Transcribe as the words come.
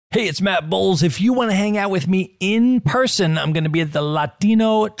Hey, it's Matt Bowles. If you want to hang out with me in person, I'm going to be at the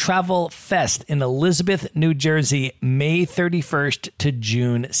Latino Travel Fest in Elizabeth, New Jersey, May 31st to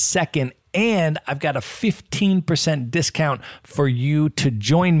June 2nd. And I've got a 15% discount for you to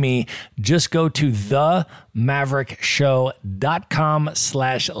join me. Just go to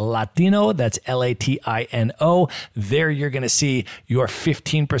themaverickshow.com/Latino. That's Latino. There you're going to see your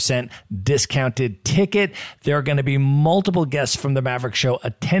 15% discounted ticket. There are going to be multiple guests from the Maverick Show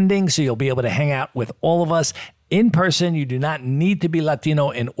attending, so you'll be able to hang out with all of us in person. You do not need to be Latino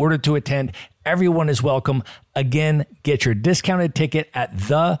in order to attend. Everyone is welcome. Again, get your discounted ticket at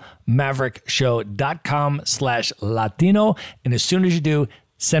themaverickshow.com/Latino. And as soon as you do,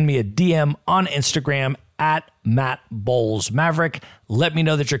 send me a DM on Instagram at Matt Bowles Maverick. Let me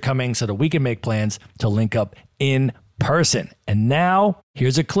know that you're coming so that we can make plans to link up in person. And now,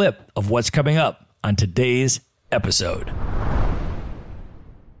 here's a clip of what's coming up on today's episode.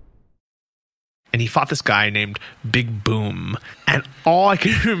 And he fought this guy named Big Boom. And all I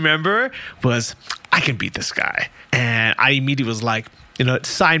can remember was, I can beat this guy. And I immediately was like,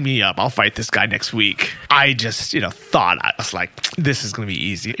 sign me up. I'll fight this guy next week. I just, thought, I was like, this is going to be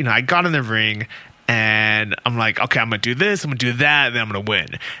easy. I got in the ring and I'm like, okay, I'm going to do this, I'm going to do that, and then I'm going to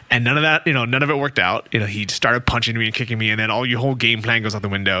win. And none of that, none of it worked out. He started punching me and kicking me, and then your whole game plan goes out the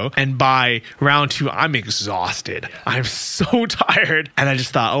window. And by round 2, I'm exhausted. I'm so tired. And I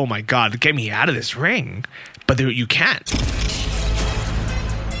just thought, oh my God, get me out of this ring. But you can't.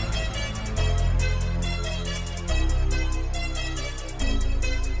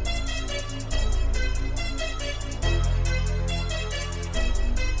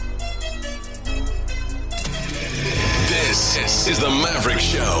 This is the Maverick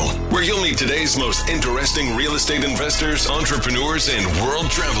Show, where you'll meet today's most interesting real estate investors, entrepreneurs, and world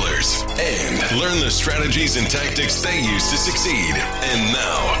travelers, and learn the strategies and tactics they use to succeed. And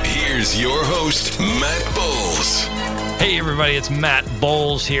now, here's your host, Matt Bowles. Hey everybody, it's Matt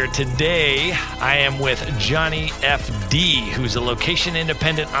Bowles here. Today, I am with Johnny FD, who's a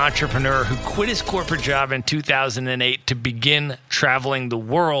location-independent entrepreneur who quit his corporate job in 2008 to begin traveling the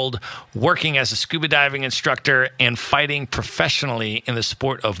world, working as a scuba diving instructor and fighting professionally in the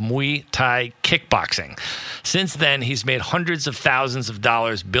sport of Muay Thai kickboxing. Since then, he's made hundreds of thousands of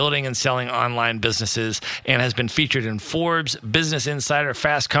dollars building and selling online businesses and has been featured in Forbes, Business Insider,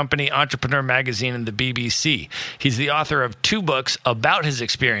 Fast Company, Entrepreneur Magazine, and the BBC. He's the author of 2 books about his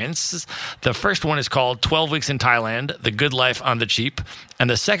experiences. The first one is called 12 Weeks in Thailand, The Good Life on the Cheap. And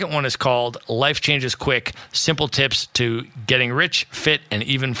the second one is called Life Changes Quick, Simple Tips to Getting Rich, Fit, and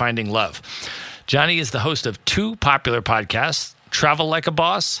Even Finding Love. Johnny is the host of 2 popular podcasts, Travel Like a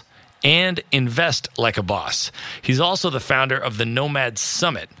Boss and Invest Like a Boss. He's also the founder of the Nomad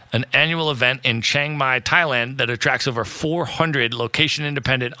Summit, an annual event in Chiang Mai, Thailand that attracts over 400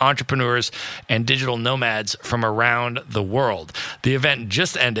 location-independent entrepreneurs and digital nomads from around the world. The event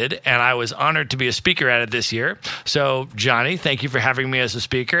just ended, and I was honored to be a speaker at it this year. So, Johnny, thank you for having me as a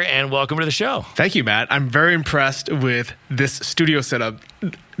speaker, and welcome to the show. Thank you, Matt. I'm very impressed with this studio setup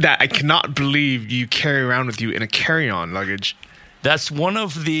that I cannot believe you carry around with you in a carry-on luggage. That's one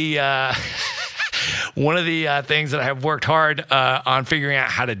of the things that I have worked hard on figuring out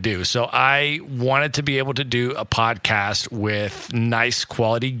how to do. So I wanted to be able to do a podcast with nice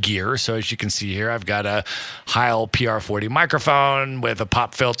quality gear. So as you can see here, I've got a Heil PR40 microphone with a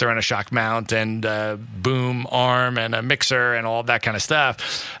pop filter and a shock mount and a boom arm and a mixer and all that kind of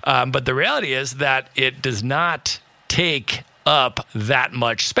stuff. But the reality is that it does not take up that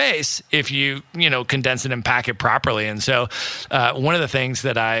much space if you condense it and pack it properly. And so one of the things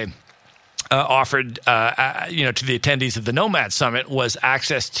that I offered to the attendees of the Nomad Summit was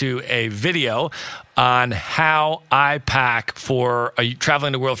access to a video on how I pack for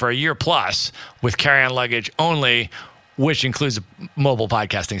traveling the world for a year plus with carry-on luggage only, which includes a mobile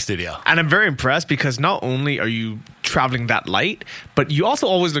podcasting studio. And I'm very impressed because not only are you traveling that light, but you also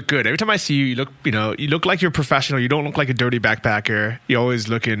always look good. Every time I see you, you look like you're professional. You don't look like a dirty backpacker. You're always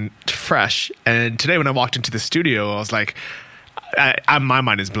looking fresh. And today when I walked into the studio, I was like, my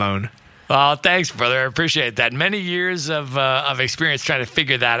mind is blown. Well, thanks, brother. I appreciate that. Many years of experience trying to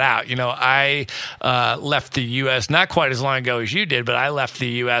figure that out. I left the U.S. not quite as long ago as you did, but I left the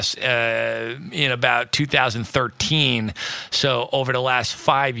U.S. In about 2013. So over the last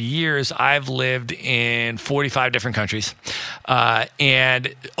 5 years, I've lived in 45 different countries.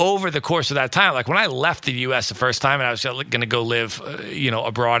 And over the course of that time, like when I left the U.S. the first time and I was going to go live,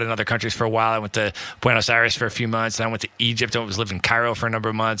 abroad in other countries for a while, I went to Buenos Aires for a few months, and I went to Egypt and was living in Cairo for a number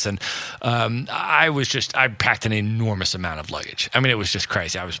of months. And I packed an enormous amount of luggage. I mean, it was just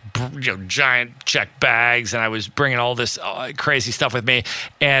crazy. I was, giant check bags, and I was bringing all this crazy stuff with me.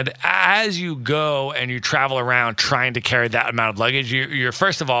 And as you go and you travel around trying to carry that amount of luggage, you're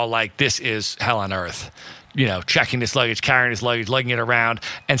first of all like, this is hell on earth. Checking this luggage, carrying this luggage, lugging it around.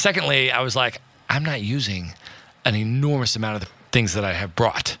 And secondly, I was like, I'm not using an enormous amount of the things that I have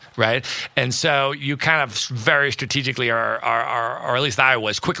brought, right? And so you kind of very strategically or at least I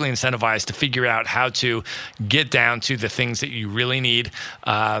was quickly incentivized to figure out how to get down to the things that you really need,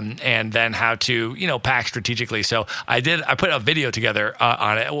 and then how to, pack strategically. So I put a video together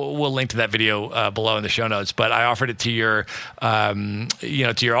on it. We'll link to that video below in the show notes, but I offered it to your,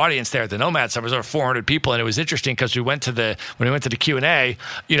 to your audience there at the Nomad. So there was over 400 people, and it was interesting because when we went to the Q&A,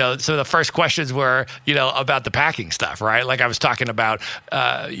 so the first questions were, about the packing stuff, right? Like I was talking about,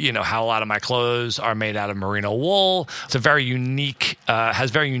 how a lot of my clothes are made out of merino wool. It's a very unique,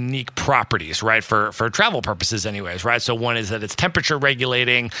 has very unique properties, right? For travel purposes anyways, right? So one is that it's temperature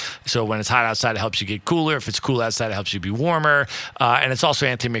regulating. So when it's hot outside, it helps you get cooler. If it's cool outside, it helps you be warmer. And it's also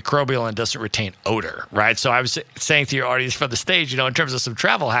antimicrobial and doesn't retain odor, right? So I was saying to your audience from the stage, in terms of some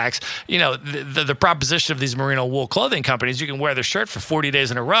travel hacks, the proposition of these merino wool clothing companies, you can wear the shirt for 40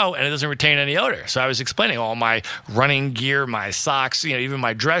 days in a row and it doesn't retain any odor. So I was explaining all my running gear, my socks, even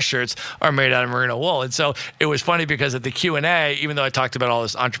my dress shirts are made out of merino wool. And so it was funny because at the Q&A, even though I talked about all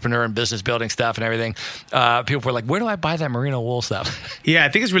this entrepreneur and business building stuff and everything, people were like, where do I buy that merino wool stuff? Yeah, I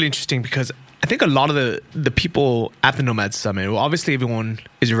think it's really interesting because I think a lot of the people at the Nomad Summit, well, obviously everyone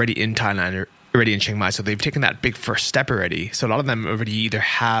is already in Thailand or already in Chiang Mai, so they've taken that big first step already. So a lot of them already either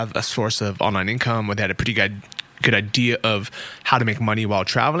have a source of online income or they had a pretty good idea of how to make money while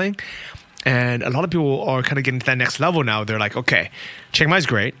traveling. And a lot of people are kind of getting to that next level now. They're like, okay, Chiang Mai is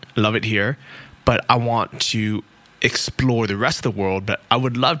great. Love it here. But I want to explore the rest of the world, but I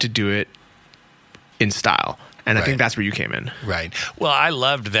would love to do it in style. And I think that's where you came in. Right. Well, I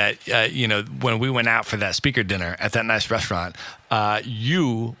loved that, when we went out for that speaker dinner at that nice restaurant,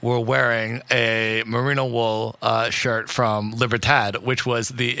 you were wearing a merino wool shirt from Libertad, which was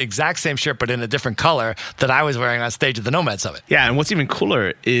the exact same shirt, but in a different color that I was wearing on stage at the Nomad Summit. Yeah. And what's even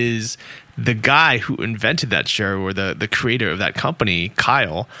cooler is the guy who invented that shirt, or the creator of that company,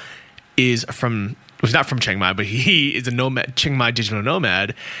 Kyle, was not from Chiang Mai, but he is a nomad, Chiang Mai digital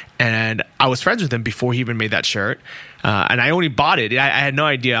nomad. And I was friends with him before he even made that shirt. And I only bought it. I had no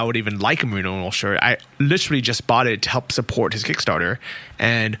idea I would even like a merino wool shirt. I literally just bought it to help support his Kickstarter.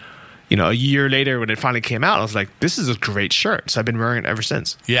 And, a year later when it finally came out, I was like, this is a great shirt. So I've been wearing it ever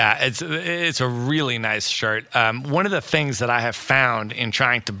since. Yeah, it's a really nice shirt. One of the things that I have found in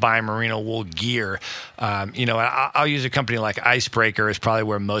trying to buy merino wool gear, I'll use a company like Icebreaker is probably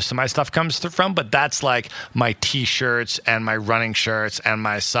where most of my stuff comes from, but that's like my T-shirts and my running shirts and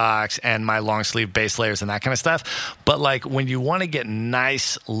my socks and my long sleeve base layers and that kind of stuff. But like when you want to get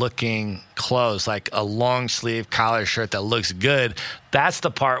nice looking clothes, like a long sleeve collar shirt that looks good, that's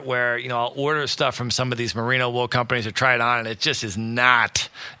the part where, I'll order stuff from some of these merino wool companies to try it on, and it just is not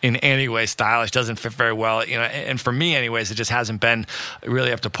in any way stylish, doesn't fit very well, and for me anyways, it just hasn't been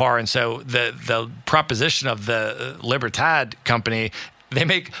really up to par. And so the proposition of the Libertad company, they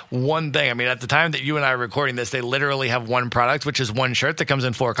make one thing. I mean, at the time that you and I are recording this, they literally have one product, which is one shirt that comes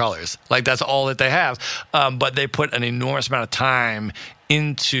in 4 colors. Like, that's all that they have. But they put an enormous amount of time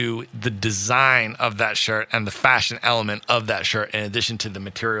into the design of that shirt and the fashion element of that shirt, in addition to the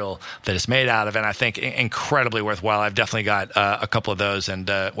material that it's made out of. And I think incredibly worthwhile. I've definitely got a couple of those and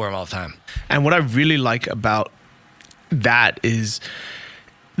wear them all the time. And what I really like about that is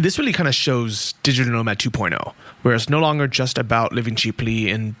this really kind of shows Digital Nomad 2.0, where it's no longer just about living cheaply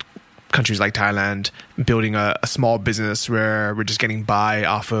in countries like Thailand, building a small business where we're just getting by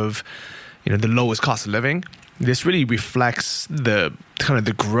off of, the lowest cost of living. This really reflects the kind of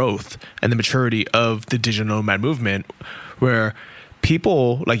the growth and the maturity of the digital nomad movement, where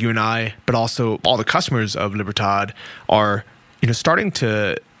people like you and I, but also all the customers of Libertad are, starting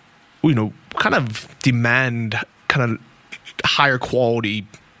to, kind of demand kind of higher quality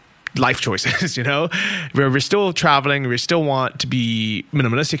life choices, where we're still traveling, we still want to be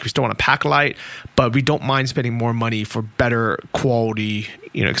minimalistic, we still want to pack light, but we don't mind spending more money for better quality,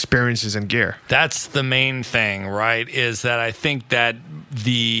 experiences and gear. That's the main thing, right? Is that I think that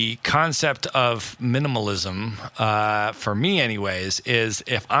the concept of minimalism, for me anyways, is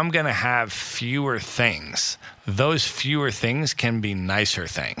if I'm going to have fewer things, those fewer things can be nicer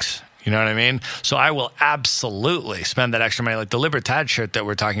things. You know what I mean? So I will absolutely spend that extra money. Like the Libertad shirt that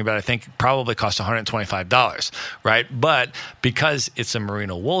we're talking about, I think probably costs $125, right? But because it's a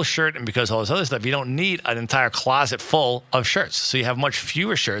merino wool shirt and because all this other stuff, you don't need an entire closet full of shirts. So you have much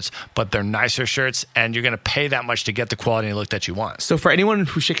fewer shirts, but they're nicer shirts, and you're going to pay that much to get the quality and look that you want. So for anyone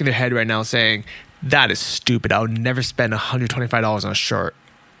who's shaking their head right now saying, that is stupid, I would never spend $125 on a shirt.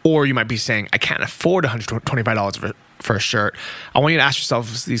 Or you might be saying, I can't afford $125 for a shirt. I want you to ask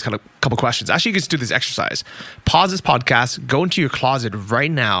yourself these kind of couple questions. Actually, you can just do this exercise. Pause this podcast, go into your closet right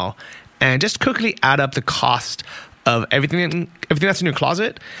now, and just quickly add up the cost of everything that's in your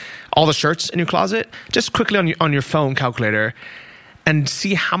closet, all the shirts in your closet, just quickly on your phone calculator, and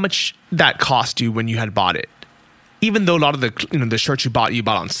see how much that cost you when you had bought it. Even though a lot of the shirts you bought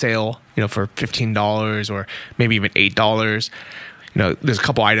on sale, for $15 or maybe even $8. There's a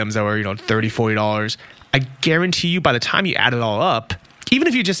couple items that were, $30, $40. I guarantee you by the time you add it all up, even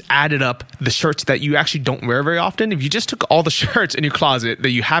if you just added up the shirts that you actually don't wear very often, if you just took all the shirts in your closet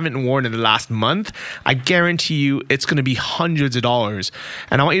that you haven't worn in the last month, I guarantee you it's going to be hundreds of dollars.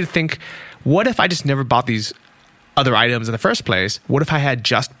 And I want you to think, what if I just never bought these other items in the first place? What if I had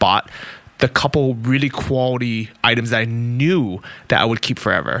just bought the couple really quality items that I knew that I would keep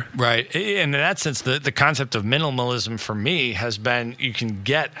forever? Right. And in that sense, the concept of minimalism for me has been you can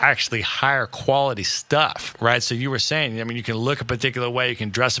get actually higher quality stuff, right? So you were saying, you can look a particular way, you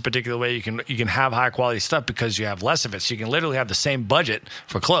can dress a particular way, you can have high quality stuff because you have less of it. So you can literally have the same budget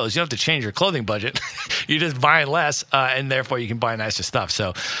for clothes. You don't have to change your clothing budget. You're just buying less, and therefore you can buy nicer stuff.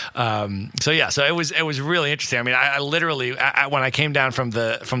 So it was really interesting. I literally, when I came down from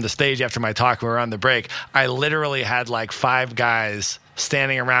the stage after my talk, we were on the break, I literally had like 5 guys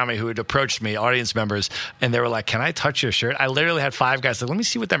standing around me who had approached me, audience members, and they were like, "Can I touch your shirt?" I literally had 5 guys like, "Let me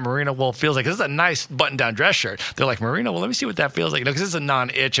see what that merino wool feels like." This is a nice button-down dress shirt. They're like, "Merino wool, let me see what that feels like," because it's a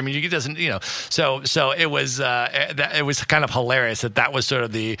non-itch. It doesn't, So it was kind of hilarious that was sort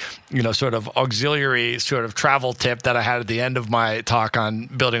of the, sort of auxiliary sort of travel tip that I had at the end of my talk on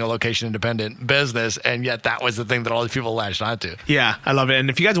building a location-independent business, and yet that was the thing that all these people latched onto. Yeah, I love it. And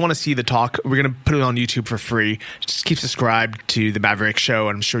if you guys want to see the talk, we're going to put it on YouTube for free. Just keep subscribed to the Maverick Show,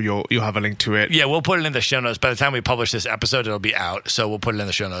 and I'm sure you'll have a link to it. Yeah, we'll put it in the show notes. By the time we publish this episode, it'll be out, so we'll put it in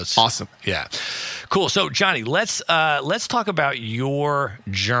the show notes. Awesome. Yeah, cool. So Johnny, let's talk about your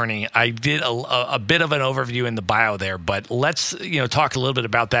journey. I did a bit of an overview in the bio there, but let's talk a little bit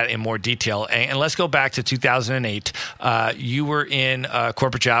about that in more detail. And let's go back to 2008. You were in a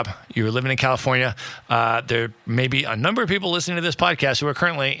corporate job. You were living in California. There may be a number of people listening to this podcast who are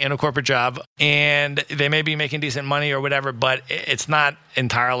currently in a corporate job, and they may be making decent money or whatever, but it's not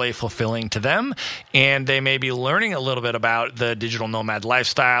entirely fulfilling to them, and they may be learning a little bit about the digital nomad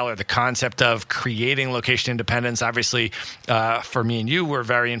lifestyle or the concept of creating location independence. Obviously, for me and you, we're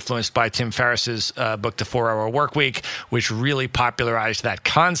very influenced by Tim Ferriss's book, The 4-Hour Work Week, which really popularized that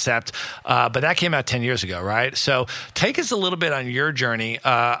concept, but that came out 10 years ago, right? So take us a little bit on your journey,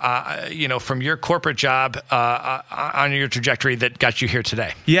 from your corporate job on your trajectory that got you here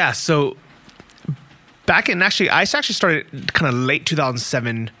today. Yeah, so I actually started kind of late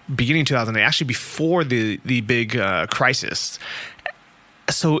 2007, beginning 2008, actually before the big crisis.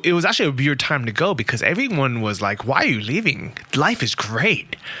 So it was actually a weird time to go because everyone was like, "Why are you leaving? Life is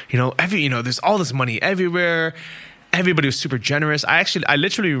great. There's all this money everywhere. Everybody was super generous." I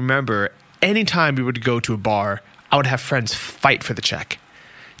literally remember anytime we would go to a bar, I would have friends fight for the check.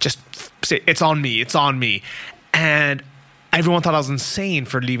 Just say, "It's on me, it's on me." And everyone thought I was insane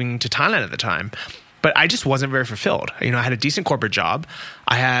for leaving to Thailand at the time. But I just wasn't very fulfilled. I had a decent corporate job.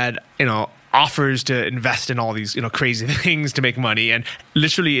 I had, offers to invest in all these, crazy things to make money. And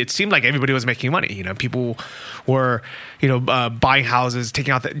literally, it seemed like everybody was making money. People were, buying houses,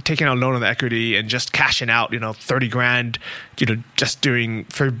 taking out a loan on the equity and just cashing out, 30 grand, just doing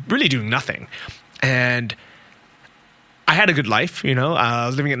nothing. And I had a good life, I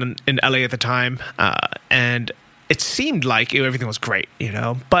was living in LA at the time. And it seemed like everything was great,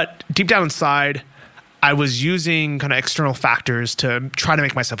 but deep down inside, I was using kind of external factors to try to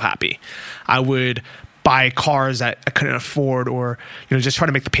make myself happy. I would buy cars that I couldn't afford or, just try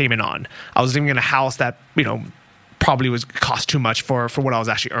to make the payment on. I was living in a house that, probably cost too much for what I was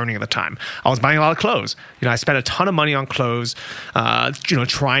actually earning at the time. I was buying a lot of clothes. I spent a ton of money on clothes,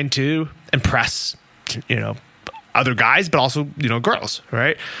 trying to impress, other guys, but also, girls,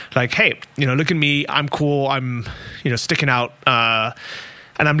 right? Like, hey, look at me. I'm cool. I'm, sticking out,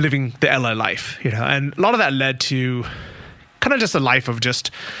 and I'm living the LA life, and a lot of that led to kind of just a life of just,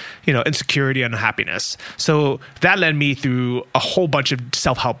 insecurity and unhappiness. So that led me through a whole bunch of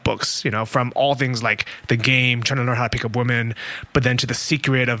self-help books, from all things like The Game, trying to learn how to pick up women, but then to The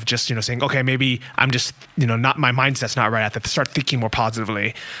Secret of just, saying, okay, maybe I'm just, not, my mindset's not right. I have to start thinking more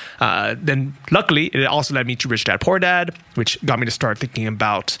positively. Then luckily, it also led me to Rich Dad, Poor Dad, which got me to start thinking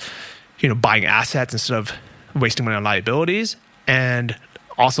about, buying assets instead of wasting money on liabilities. And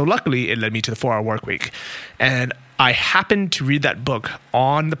also, luckily, it led me to the 4-Hour Workweek. And I happened to read that book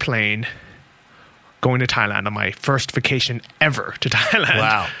on the plane going to Thailand on my first vacation ever to Thailand.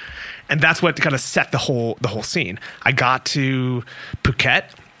 Wow. And that's what kind of set the whole scene. I got to Phuket,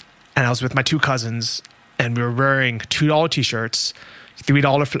 and I was with my 2 cousins, and we were wearing $2 t-shirts,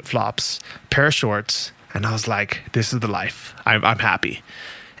 $3 flip-flops, pair of shorts, and I was like, this is the life. I'm happy.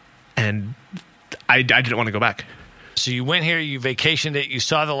 And I didn't want to go back. So you went here, you vacationed it, you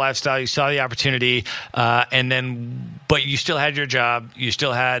saw the lifestyle, you saw the opportunity, but you still had your job, you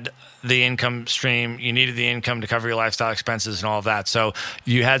still had the income stream, you needed the income to cover your lifestyle expenses and all of that. So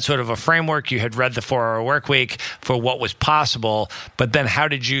you had sort of a framework, you had read the 4-Hour Workweek for what was possible, but then how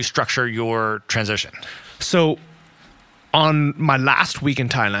did you structure your transition? So on my last week in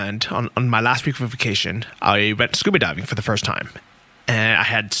Thailand, on my last week of vacation, I went scuba diving for the first time. And I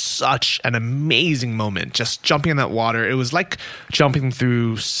had such an amazing moment just jumping in that water. It was like jumping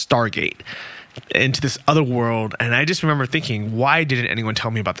through Stargate into this other world. And I just remember thinking, why didn't anyone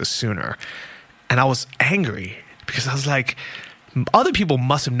tell me about this sooner? And I was angry because I was like, other people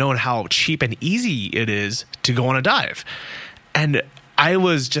must have known how cheap and easy it is to go on a dive. And I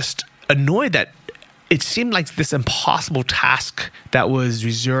was just annoyed that it seemed like this impossible task that was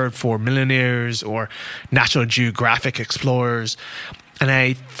reserved for millionaires or National Geographic explorers. And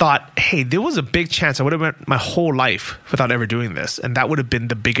I thought, hey, there was a big chance I would have went my whole life without ever doing this. And that would have been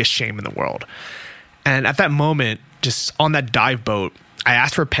the biggest shame in the world. And at that moment, just on that dive boat, I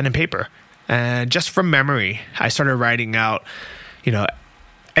asked for a pen and paper. And just from memory, I started writing out,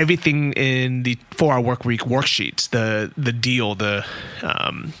 everything in the 4-Hour Workweek worksheets, the deal,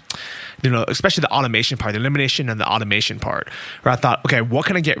 especially the automation part, the elimination and the automation part, where I thought, okay, what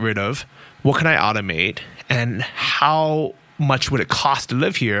can I get rid of? What can I automate? And how much would it cost to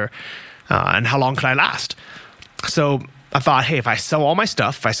live here? And how long could I last? So I thought, hey, if I sell all my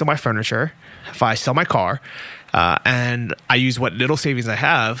stuff, if I sell my furniture, if I sell my car, and I use what little savings I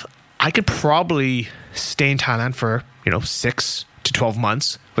have, I could probably stay in Thailand for, 6 to 12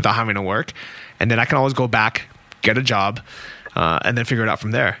 months without having to work. And then I can always go back, get a job, and then figure it out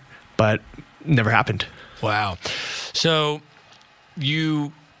from there. But never happened. Wow. So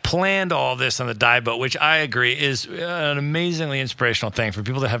you planned all this on the dive boat, which I agree is an amazingly inspirational thing for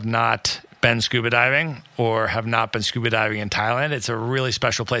people that have not been scuba diving or have not been scuba diving in Thailand. It's a really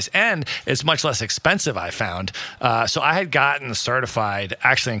special place, and it's much less expensive, I found. So I had gotten certified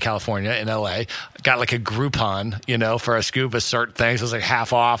actually in California, in LA, got like a Groupon, for a scuba cert thing. So it was like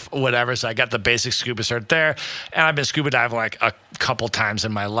half off, whatever. So I got the basic scuba cert there, and I've been scuba diving like a couple times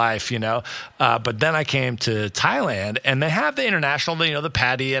in my life, but then I came to Thailand, and they have the international, the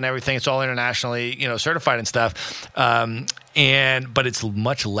PADI and everything. It's all internationally, certified and stuff. But it's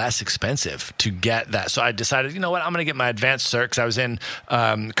much less expensive to get that. So I decided, I'm going to get my advanced cert because I was in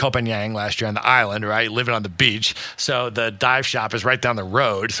Koh Phangan last year on the island, right, living on the beach. So the dive shop is right down the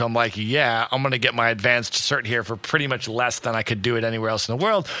road. So I'm like, yeah, I'm going to get my advanced cert here for pretty much less than I could do it anywhere else in the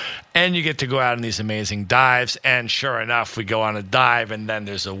world. And you get to go out on these amazing dives. And sure enough, we go on a dive, and then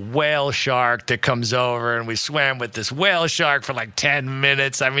there's a whale shark that comes over, and we swam with this whale shark for like 10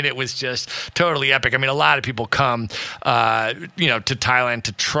 minutes. I mean, it was just totally epic. I mean, a lot of people come to Thailand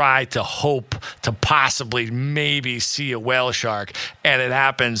to try to hope to possibly maybe see a whale shark, and it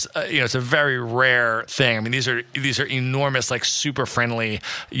happens. It's a very rare thing. I mean, these are enormous, like super friendly,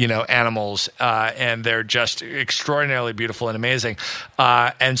 animals, and they're just extraordinarily beautiful and amazing.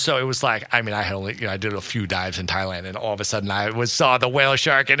 And so it was like, I mean, I had only, I did a few dives in Thailand, and all of a sudden I saw the whale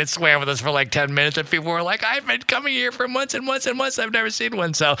shark, and it swam with us for like 10 minutes, and people were like, I've been coming here for months and months and months. I've never seen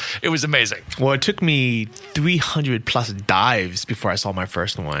one. So it was amazing. Well, it took me 300 plus dives before I saw my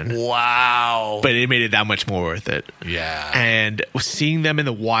first one. Wow. But it made it that much more worth it. Yeah. And seeing them in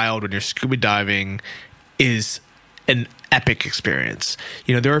the wild when you're scuba diving is an epic experience.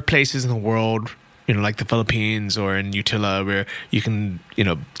 There are places in the world, like the Philippines or in Utila, where you can,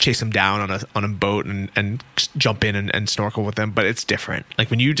 chase them down on a boat and jump in and snorkel with them. But it's different. Like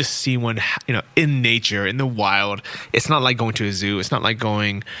when you just see one, in nature, in the wild, it's not like going to a zoo. It's not like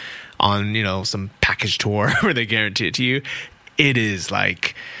going on, some package tour where they guarantee it to you. It is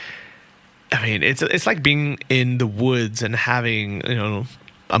like, I mean, it's like being in the woods and having,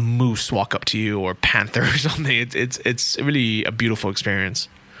 a moose walk up to you or panther or something. It's really a beautiful experience.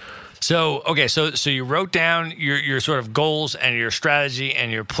 So, okay, so you wrote down your sort of goals and your strategy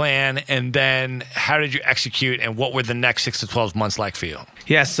and your plan, and then how did you execute, and what were the next 6 to 12 months like for you?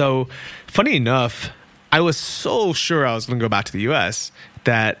 Yeah, so funny enough, I was so sure I was going to go back to the U.S.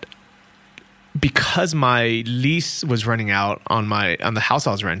 that because my lease was running out on the house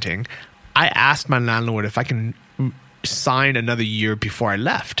I was renting, I asked my landlord if I can sign another year before I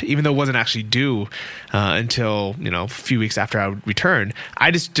left, even though it wasn't actually due until a few weeks after I would return.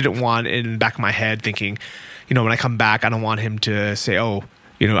 I just didn't want it in the back of my head thinking, when I come back, I don't want him to say, oh,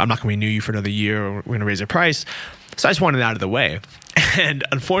 I'm not going to renew you for another year, or we're going to raise the price. So I just wanted it out of the way. And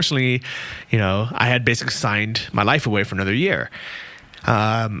unfortunately, I had basically signed my life away for another year.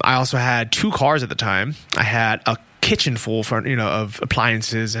 I also had 2 cars at the time. I had a kitchen full of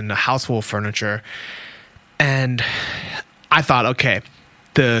appliances and a house full of furniture. And I thought, okay,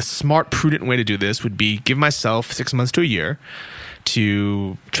 the smart, prudent way to do this would be give myself 6 months to a year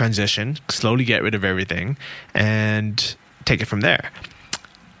to transition, slowly get rid of everything, and take it from there.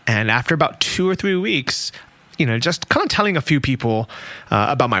 And after about 2 or 3 weeks, just kind of telling a few people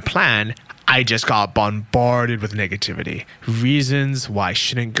about my plan, I just got bombarded with negativity, reasons why I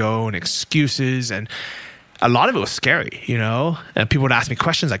shouldn't go, and excuses, and a lot of it was scary, and people would ask me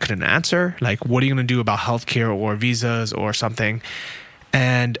questions I couldn't answer, like, what are you going to do about healthcare or visas or something?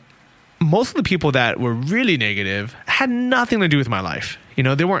 And most of the people that were really negative had nothing to do with my life.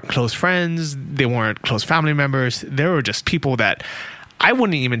 They weren't close friends. They weren't close family members. They were just people that I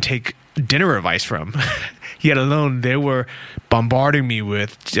wouldn't even take dinner advice from, yet alone they were bombarding me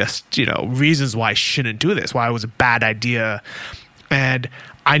with just, reasons why I shouldn't do this, why it was a bad idea. And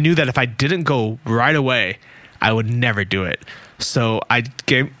I knew that if I didn't go right away, I would never do it. So I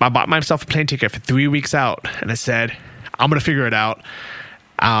bought myself a plane ticket for 3 weeks out, and I said, I'm going to figure it out.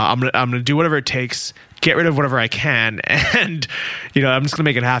 I'm going to do whatever it takes, get rid of whatever I can, and I'm just going to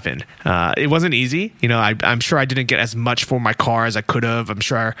make it happen. It wasn't easy. I'm sure I didn't get as much for my car as I could have. I'm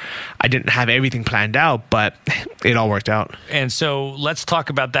sure I didn't have everything planned out, but it all worked out. And so let's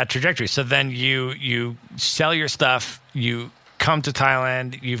talk about that trajectory. So then you sell your stuff, you come to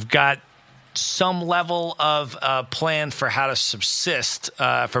Thailand, you've got some level of plan for how to subsist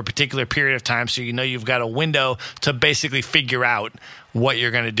for a particular period of time. So you've got a window to basically figure out what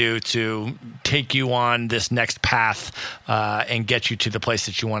you're going to do to take you on this next path and get you to the place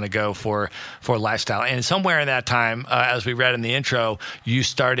that you want to go for lifestyle. And somewhere in that time, as we read in the intro, you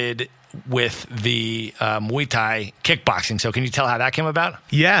started with the Muay Thai kickboxing. So can you tell how that came about?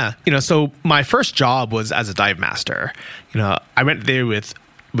 Yeah. So my first job was as a dive master. I went there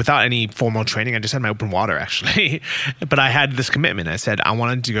without any formal training. I just had my open water, actually. But I had this commitment. I said I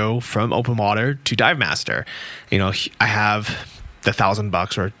wanted to go from open water to dive master. I have the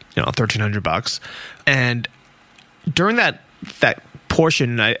 $1,000 or $1,300, and during that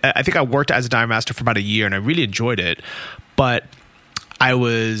portion, I think I worked as a dive master for about a year, and I really enjoyed it. But I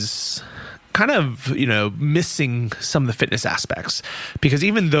was kind of missing some of the fitness aspects, because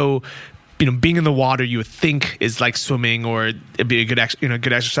even though being in the water you would think is like swimming or it'd be a good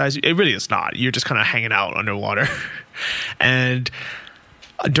good exercise, it really is not. You're just kind of hanging out underwater. And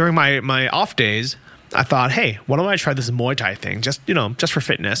during my off days, I thought, hey, why don't I try this Muay Thai thing just for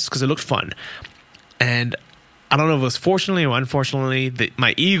fitness, because it looked fun. And I don't know if it was fortunately or unfortunately that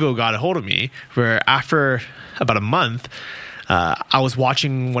my ego got a hold of me, where after about a month, I was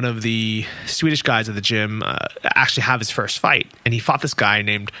watching one of the Swedish guys at the gym actually have his first fight, and he fought this guy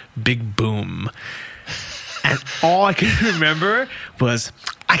named Big Boom. And all I can remember was,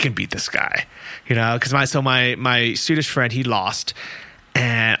 I can beat this guy, because my Swedish friend, he lost,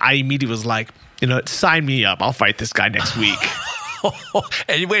 and I immediately was like, sign me up. I'll fight this guy next week.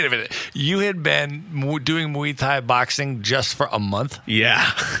 And wait a minute. You had been doing Muay Thai boxing just for a month?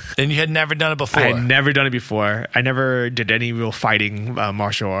 Yeah. And you had never done it before? I had never done it before. I never did any real fighting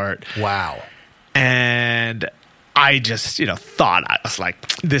martial art. Wow. And I just, thought, I was like,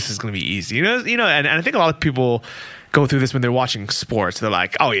 this is going to be easy. And I think a lot of people go through this when they're watching sports. They're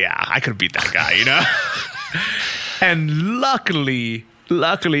like, oh yeah, I could beat that guy, And luckily,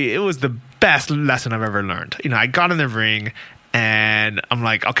 it was the best lesson I've ever learned. I got in the ring, and I'm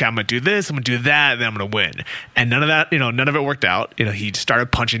like, okay, I'm going to do this, I'm going to do that, and then I'm going to win. And none of that, none of it worked out. He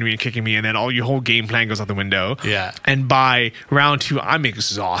started punching me and kicking me, and then your whole game plan goes out the window. Yeah. And by round 2, I'm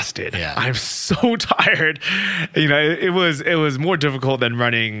exhausted. Yeah. I'm so tired. It was more difficult than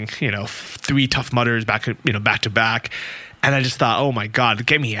running, 3 Tough Mudders back to back. And I just thought, oh my God,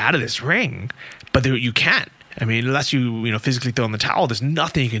 get me out of this ring. But you can't. I mean, unless you physically throw in the towel, there's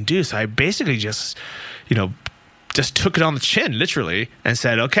nothing you can do. So I basically just, just took it on the chin, literally, and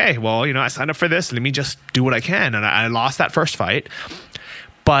said, okay, well, I signed up for this. Let me just do what I can. And I lost that first fight.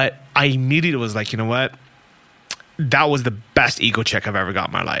 But I immediately was like, you know what? That was the best ego check I've ever got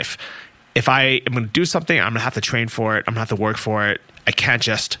in my life. If I am going to do something, I'm going to have to train for it. I'm going to have to work for it. I can't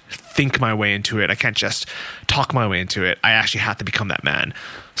just think my way into it. I can't just talk my way into it. I actually have to become that man.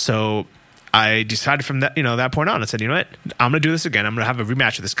 So I decided from that point on, I said, you know what? I'm going to do this again. I'm going to have a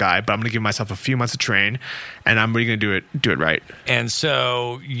rematch with this guy, but I'm going to give myself a few months to train, and I'm really going to do it right. And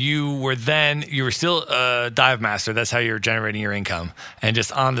so you were still a dive master. That's how you were generating your income. And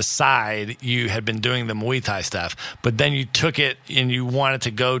just on the side, you had been doing the Muay Thai stuff, but then you took it and you wanted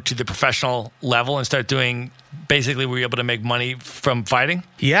to go to the professional level and start doing. Basically, were you able to make money from fighting?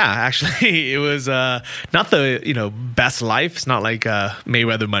 Yeah, actually, it was not the best life. It's not like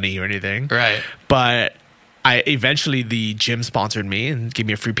Mayweather money or anything, right? But eventually the gym sponsored me and gave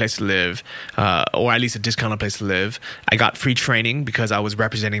me a free place to live, or at least a discounted place to live. I got free training because I was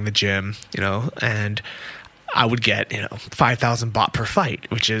representing the gym, and I would get 5,000 baht per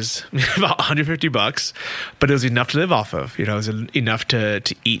fight, which is about $150, but it was enough to live off of. It was enough to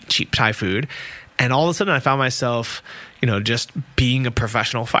eat cheap Thai food. And all of a sudden, I found myself, just being a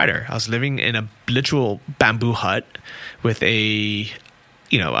professional fighter. I was living in a literal bamboo hut with a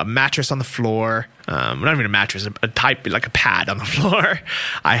mattress on the floor. Not even a mattress, a type like a pad on the floor.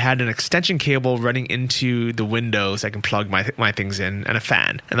 I had an extension cable running into the window so I can plug my things in, and a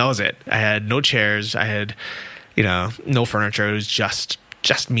fan, and that was it. I had no chairs. I had, no furniture. It was just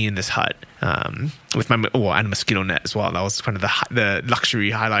me in this hut, with and a mosquito net as well. That was kind of the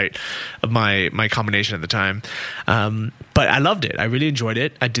luxury highlight of my combination at the time. But I loved it. I really enjoyed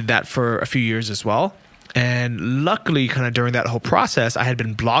it. I did that for a few years as well. And luckily, kind of during that whole process, I had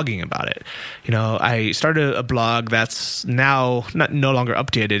been blogging about it. I started a blog that's now no longer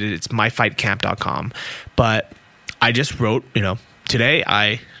updated. It's myfightcamp.com. But I just wrote, today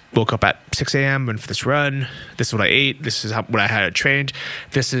I woke up at 6 a.m., went for this run. This is what I ate. This is what I had trained.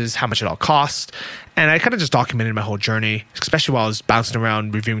 This is how much it all cost. And I kind of just documented my whole journey, especially while I was bouncing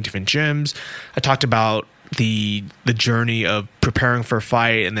around reviewing different gyms. I talked about the journey of preparing for a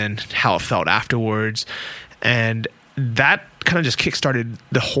fight and then how it felt afterwards. And that kind of just kickstarted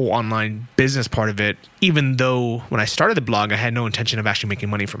the whole online business part of it, even though when I started the blog, I had no intention of actually making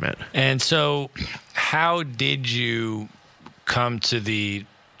money from it. And so how did you come to the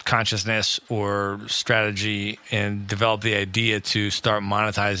consciousness or strategy and develop the idea to start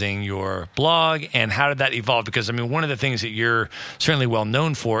monetizing your blog? And how did that evolve? Because one of the things that you're certainly well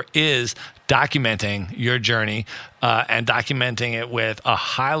known for is documenting your journey, and documenting it with a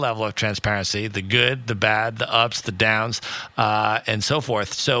high level of transparency, the good, the bad, the ups, the downs, and so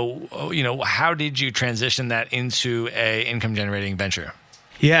forth. So, how did you transition that into a income generating venture?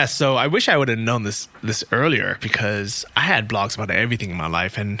 Yeah, so I wish I would have known this earlier, because I had blogs about everything in my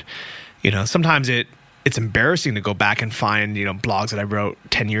life, and sometimes it's embarrassing to go back and find blogs that I wrote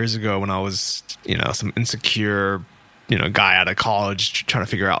 10 years ago when I was some insecure guy out of college trying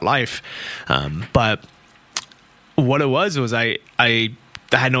to figure out life. But what it was I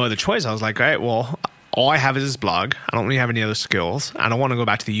had no other choice. I was like, all right, well, all I have is this blog. I don't really have any other skills. I don't want to go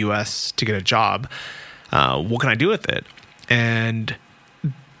back to the US to get a job. What can I do with it? And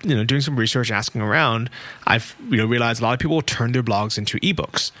doing some research, asking around, I've realized a lot of people turn their blogs into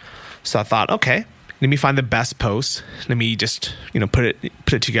ebooks. So I thought, okay, let me find the best posts. Let me just put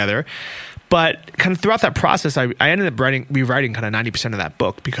it together. But kind of throughout that process, I ended up rewriting kind of 90% of that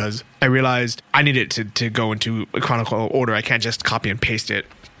book, because I realized I needed to go into a chronological order. I can't just copy and paste it.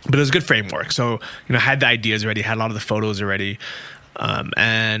 But it was a good framework. So I had the ideas already, had a lot of the photos already.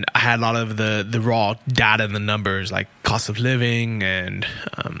 And I had a lot of the raw data and the numbers, like cost of living and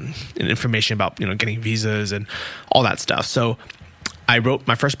information about getting visas and all that stuff. So I wrote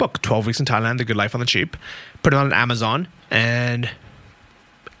my first book, 12 Weeks in Thailand, The Good Life on the Cheap, put it on Amazon, and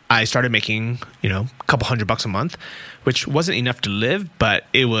I started making a couple $100 a month, which wasn't enough to live, but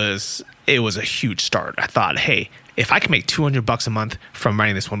it was a huge start. I thought, hey, if I can make $200 a month from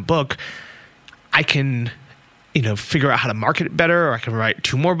writing this one book, I can figure out how to market it better, or I can write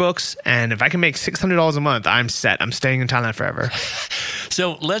 2 more books. And if I can make $600 a month, I'm set. I'm staying in Thailand forever.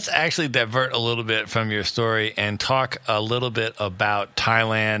 So let's actually divert a little bit from your story and talk a little bit about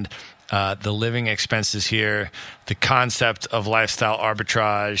Thailand, the living expenses here, the concept of lifestyle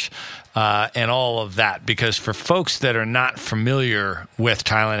arbitrage, and all of that. Because for folks that are not familiar with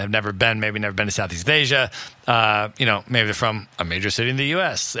Thailand, have never been to Southeast Asia, maybe they're from a major city in the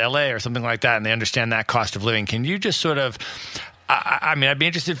U.S., L.A. or something like that, and they understand that cost of living. Can you just sort of I mean, I'd be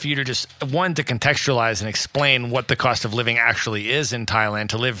interested for you to just, one, to contextualize and explain what the cost of living actually is in Thailand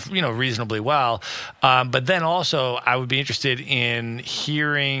to live, reasonably well. But then also, I would be interested in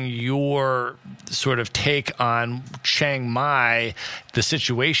hearing your sort of take on Chiang Mai, the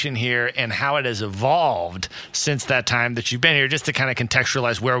situation here, and how it has evolved since that time that you've been here, just to kind of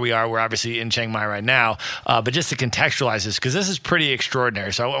contextualize where we are. We're obviously in Chiang Mai right now, but just to contextualize this, because this is pretty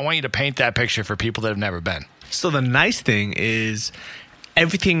extraordinary. So I want you to paint that picture for people that have never been. So the nice thing is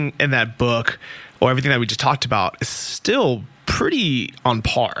everything in that book or everything that we just talked about is still pretty on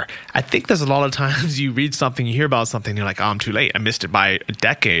par. I think there's a lot of times you read something, you hear about something, you're like, oh, I'm too late. I missed it by a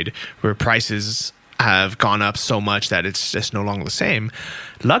decade, where prices have gone up so much that it's just no longer the same.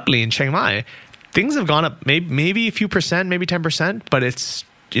 Luckily in Chiang Mai, things have gone up maybe a few percent, maybe 10%, but it's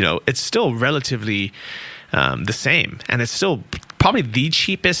still relatively the same. And it's still probably the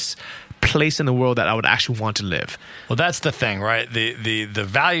cheapest place in the world that I would actually want to live. Well, that's the thing, right? The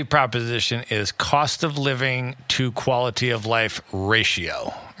value proposition is cost of living to quality of life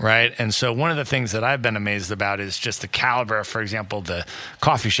ratio, right? And so one of the things that I've been amazed about is just the caliber, for example, the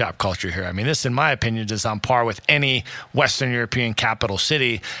coffee shop culture here. I mean, this, in my opinion, is on par with any Western European capital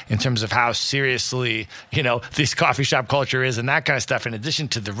city in terms of how seriously, this coffee shop culture is and that kind of stuff. In addition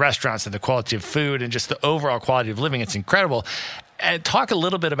to the restaurants and the quality of food and just the overall quality of living, it's incredible. And talk a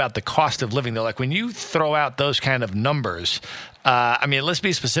little bit about the cost of living, though. Like when you throw out those kind of numbers, let's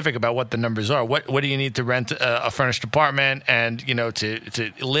be specific about what the numbers are. What do you need to rent a furnished apartment and,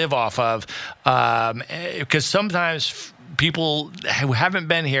 to live off of? Because sometimes people who haven't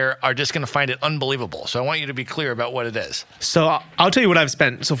been here are just going to find it unbelievable. So I want you to be clear about what it is. So I'll tell you what I've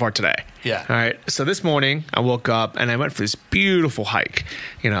spent so far today. Yeah. All right. So this morning I woke up and I went for this beautiful hike,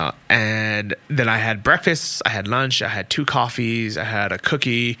 and then I had breakfast, I had lunch, I had 2 coffees, I had a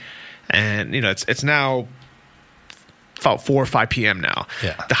cookie, and, it's now about 4 or 5 p.m. now.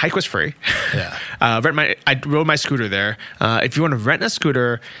 Yeah. The hike was free. Yeah. I rode my scooter there. If you want to rent a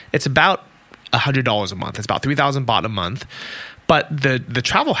scooter, it's about $100 a month. It's about 3,000 baht a month. But the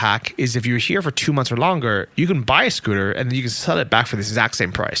travel hack is if you're here for 2 months or longer, you can buy a scooter and then you can sell it back for the exact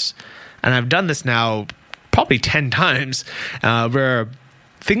same price. And I've done this now probably 10 times, where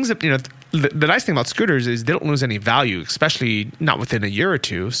things that, the nice thing about scooters is they don't lose any value, especially not within a year or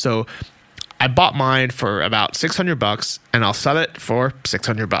two. So I bought mine for about $600 and I'll sell it for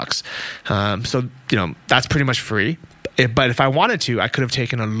 $600. So, that's pretty much free. But if I wanted to, I could have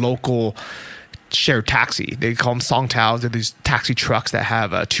taken a local shared taxi. They call them songtaos. They're these taxi trucks that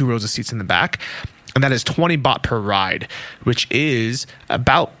have 2 rows of seats in the back. And that is 20 baht per ride, which is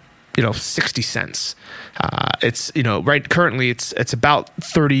about, 60 cents. It's, right currently it's about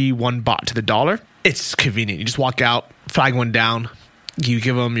 31 baht to the dollar. It's convenient. You just walk out, flag one down, you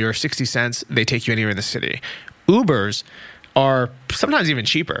give them your 60 cents, they take you anywhere in the city. Ubers are sometimes even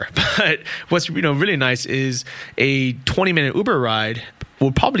cheaper. But what's really nice is a 20-minute Uber ride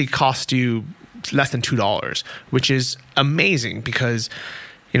will probably cost you less than $2, which is amazing because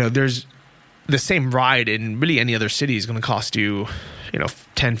there's the same ride in really any other city is going to cost you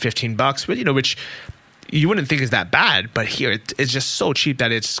 $10-15, but which you wouldn't think is that bad, but here it's just so cheap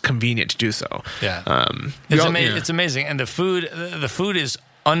that it's convenient to do so. Yeah, it's amazing, and the food is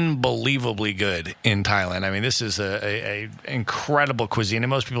unbelievably good in Thailand. I mean, this is a incredible cuisine, and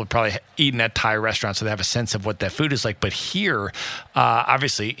most people have probably eaten at Thai restaurants, so they have a sense of what that food is like. But here,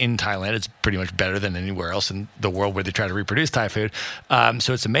 obviously in Thailand, it's pretty much better than anywhere else in the world where they try to reproduce Thai food.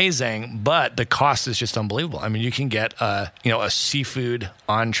 So it's amazing, but the cost is just unbelievable. I mean, you can get a seafood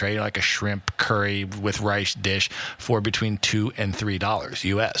entree, like a shrimp curry with rice dish, for between $2 and $3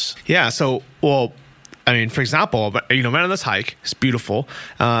 US. Yeah. So, well, I mean, for example, went on this hike. It's beautiful.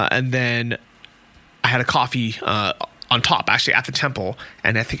 And then I had a coffee on top, actually, at the temple.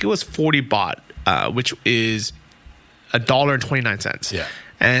 And I think it was 40 baht, which is $1.29. Yeah.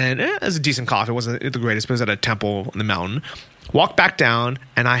 And it was a decent coffee. It wasn't the greatest, but it was at a temple in the mountain. Walked back down,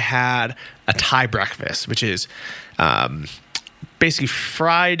 and I had a Thai breakfast, which is basically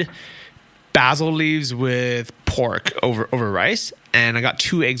fried basil leaves with pork over rice. And I got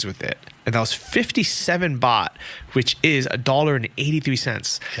 2 eggs with it. And that was 57 baht, which is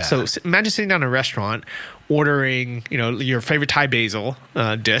 $1.83. Yeah. So imagine sitting down in a restaurant, ordering, your favorite Thai basil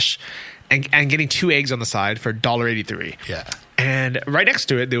dish, and getting 2 eggs on the side for $1.83. Yeah. And right next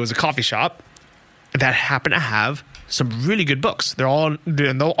to it, there was a coffee shop that happened to have some really good books. All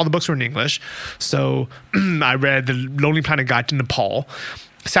the books were in English. So I read The Lonely Planet Guide to Nepal,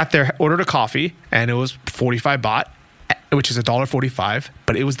 sat there, ordered a coffee, and it was 45 baht, which is $1.45,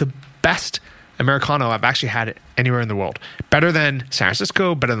 but it was the best Americano I've actually had anywhere in the world. Better than San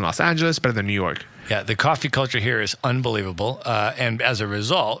Francisco, better than Los Angeles, better than New York. Yeah, the coffee culture here is unbelievable, and as a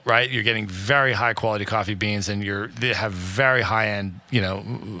result, right, you're getting very high quality coffee beans, and they have very high end,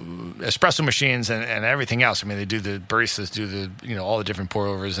 espresso machines and everything else. I mean, the baristas do all the different pour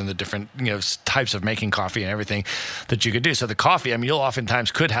overs and the different types of making coffee and everything that you could do. So the coffee, I mean, you'll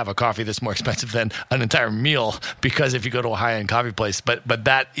oftentimes could have a coffee that's more expensive than an entire meal because if you go to a high end coffee place, but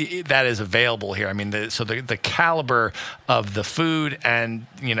that is available here. I mean, the caliber of the food and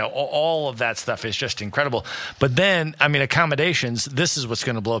all of that stuff is just incredible. But then, I mean, accommodations, this is what's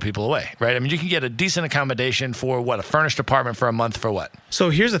going to blow people away, right? I mean, you can get a decent accommodation for a furnished apartment for a month for what?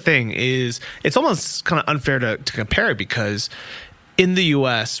 So here's the thing is it's almost kind of unfair to compare it because in the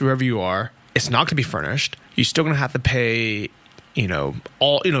US, wherever you are, it's not going to be furnished. You're still going to have to pay, imagine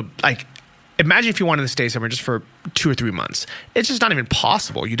if you wanted to stay somewhere just for 2 or 3 months. It's just not even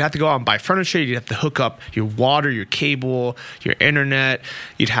possible. You'd have to go out and buy furniture. You'd have to hook up your water, your cable, your internet.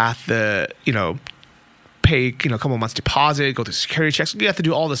 You'd have to, pay, a couple of months deposit, go through security checks. You have to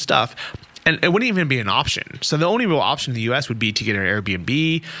do all this stuff. And it wouldn't even be an option. So the only real option in the U.S. would be to get an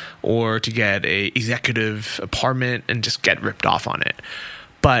Airbnb or to get a executive apartment and just get ripped off on it.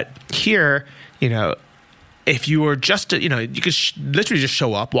 But here, if you were just, you could literally just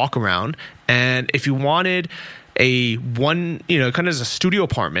show up, walk around, and if you wanted kind of as a studio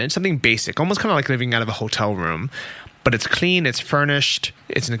apartment, something basic, almost kind of like living out of a hotel room, but it's clean, it's furnished,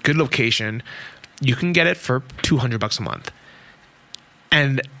 it's in a good location, you can get it for $200 a month.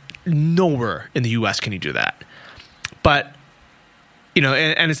 And nowhere in the U.S. can you do that. But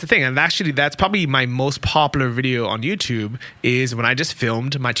and it's the thing, and actually that's probably my most popular video on YouTube is when I just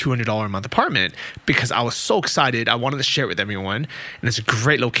filmed my $200 a month apartment because I was so excited. I wanted to share it with everyone, and it's a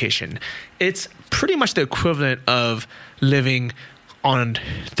great location. It's pretty much the equivalent of living on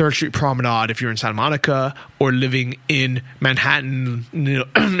 3rd Street Promenade if you're in Santa Monica, or living in Manhattan, in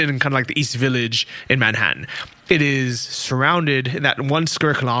kind of like the East Village in Manhattan. It is surrounded in that 1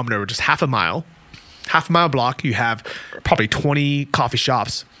 square kilometer, which is half a mile block. You have probably 20 coffee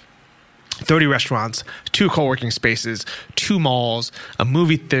shops, 30 restaurants, 2 co-working spaces, 2 malls, a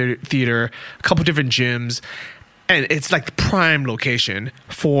movie theater, a couple different gyms. And it's like the prime location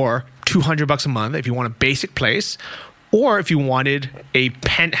for $200 a month if you want a basic place, or if you wanted a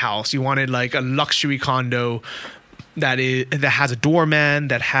penthouse, you wanted like a luxury condo that has a doorman,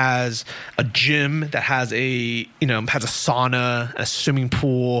 that has a gym, that has a sauna, a swimming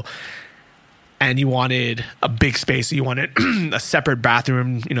pool, and you wanted a big space. You wanted a separate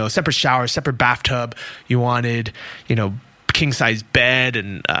bathroom, separate shower, separate bathtub. You wanted, king size bed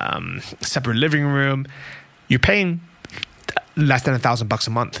and separate living room. You're paying less than $1,000 a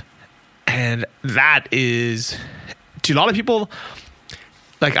month, and that is, to a lot of people,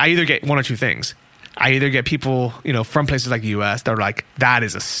 like, I either get one or two things. I either get people, from places like the US that are like, that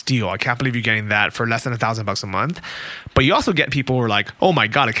is a steal. I can't believe you're getting that for less than $1,000 a month. But you also get people who are like, oh my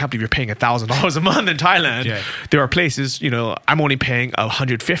God, I can't believe you're paying $1,000 a month in Thailand. Yeah. There are places, I'm only paying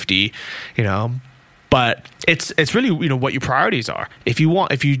 $150, but it's really, what your priorities are. If you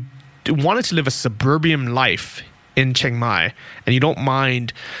wanted to live a suburban life in Chiang Mai and you don't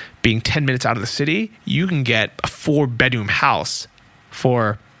mind being 10 minutes out of the city, you can get a 4-bedroom house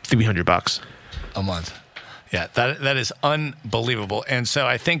for $300 a month. Yeah, that is unbelievable. And so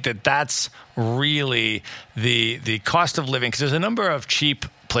I think that's really the cost of living, because there's a number of cheap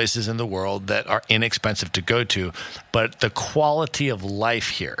places in the world that are inexpensive to go to, but the quality of life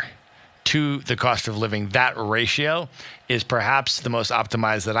here to the cost of living, that ratio is perhaps the most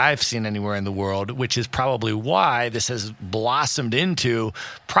optimized that I've seen anywhere in the world, which is probably why this has blossomed into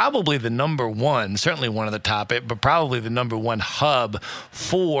probably the number one, certainly one of the top, but probably the number one hub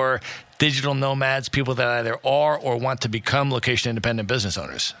for digital nomads, people that either are or want to become location-independent business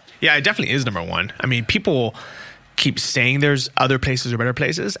owners. Yeah, it definitely is number one. I mean, people keep saying there's other places or better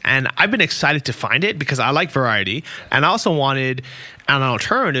places, and I've been excited to find it because I like variety, and I also wanted an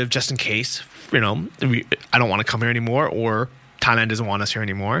alternative just in case, I don't want to come here anymore, or Thailand doesn't want us here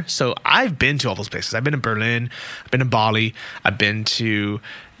anymore. So I've been to all those places. I've been in Berlin, I've been in Bali, I've been to,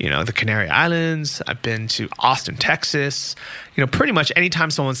 the Canary Islands, I've been to Austin, Texas. Pretty much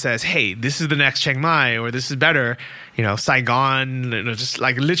anytime someone says, hey, this is the next Chiang Mai, or this is better, Saigon, just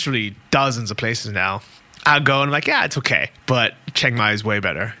like literally dozens of places now. I'll go and I'm like, yeah, it's okay, but Chiang Mai is way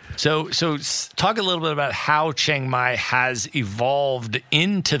better. So talk a little bit about how Chiang Mai has evolved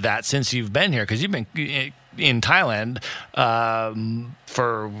into that since you've been here, because you've been in Thailand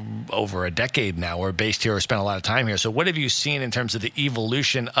for over a decade now. We're based here, or spent a lot of time here. So what have you seen in terms of the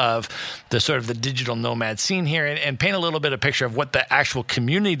evolution of the sort of the digital nomad scene here, and paint a little bit of picture of what the actual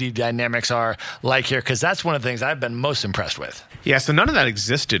community dynamics are like here? Because that's one of the things I've been most impressed with. Yeah, so none of that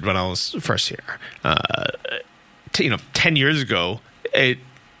existed when I was first here. 10 years ago,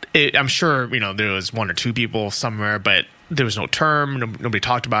 I'm sure, there was one or two people somewhere, but there was no term. Nobody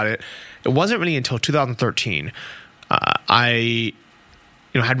talked about it. It wasn't really until 2013. I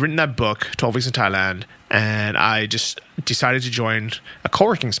had written that book, 12 Weeks in Thailand, and I just decided to join a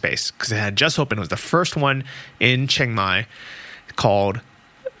co-working space because it had just opened. It was the first one in Chiang Mai called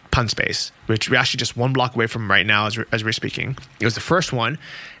Pun Space, which we're actually just one block away from right now as we're speaking. It was the first one,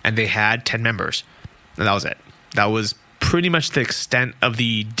 and they had 10 members, and that was it. That was pretty much the extent of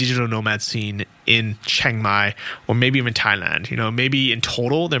the digital nomad scene in Chiang Mai, or maybe even Thailand. Maybe in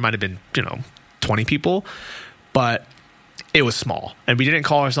total there might have been 20 people, but it was small. And we didn't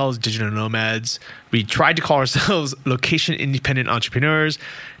call ourselves digital nomads. We tried to call ourselves location independent entrepreneurs.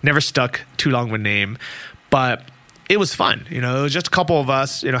 Never stuck too long of a name, but it was fun. It was just a couple of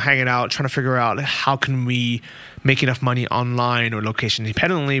us, hanging out, trying to figure out how can we make enough money online or location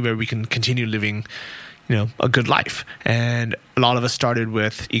independently where we can continue living a good life. And a lot of us started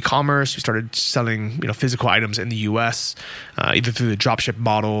with e-commerce. We started selling, physical items in the US, either through the dropship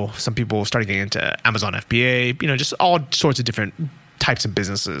model. Some people started getting into Amazon FBA, just all sorts of different types of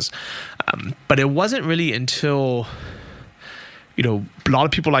businesses. But it wasn't really until, a lot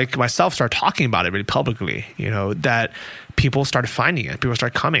of people like myself started talking about it really publicly, that people started finding it. People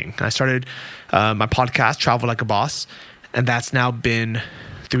started coming. I started my podcast, Travel Like a Boss, and that's now been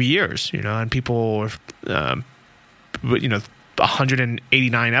 3 years, and people,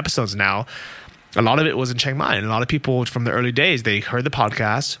 189 episodes now. A lot of it was in Chiang Mai, and a lot of people from the early days, they heard the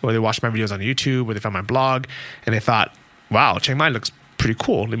podcast, or they watched my videos on YouTube, or they found my blog, and they thought, wow, Chiang Mai looks pretty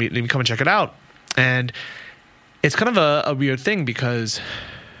cool. Let me come and check it out. And it's kind of a weird thing because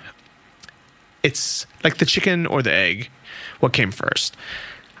it's like the chicken or the egg. What came first?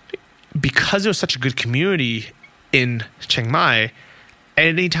 Because there was such a good community in Chiang Mai,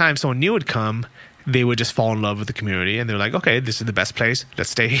 anytime someone new would come, they would just fall in love with the community, and they're like, okay, this is the best place. Let's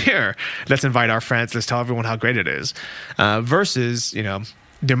stay here. Let's invite our friends. Let's tell everyone how great it is. Versus,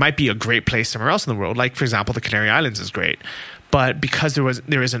 there might be a great place somewhere else in the world. Like, for example, the Canary Islands is great. But because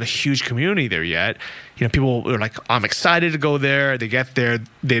there isn't a huge community there yet, people are like, I'm excited to go there. They get there.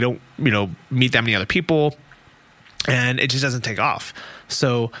 They don't, meet that many other people. And it just doesn't take off.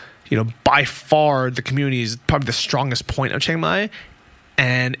 So, by far, the community is probably the strongest point of Chiang Mai.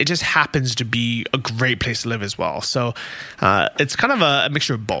 And it just happens to be a great place to live as well. So it's kind of a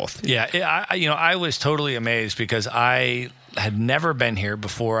mixture of both. Yeah, I was totally amazed because I had never been here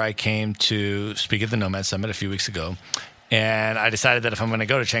before I came to speak at the Nomad Summit a few weeks ago. And I decided that if I'm going to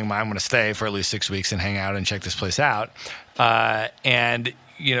go to Chiang Mai, I'm going to stay for at least 6 weeks and hang out and check this place out. And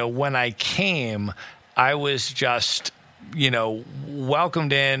when I came, I was just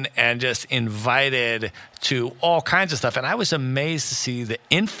welcomed in and just invited to all kinds of stuff. And I was amazed to see the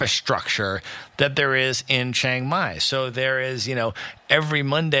infrastructure that there is in Chiang Mai. So there is, every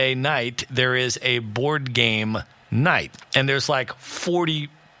Monday night, there is a board game night. And there's like 40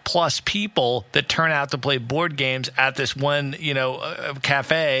 plus people that turn out to play board games at this one,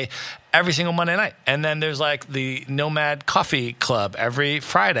 cafe every single Monday night. And then there's like the Nomad Coffee Club every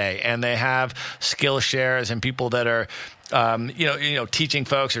Friday, and they have skill shares and people that are teaching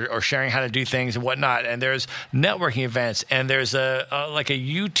folks or sharing how to do things and whatnot. And there's networking events, and there's a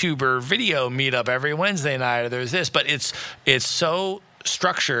YouTuber video meetup every Wednesday night, or there's this, but it's so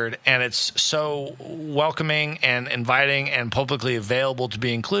structured, and it's so welcoming and inviting and publicly available to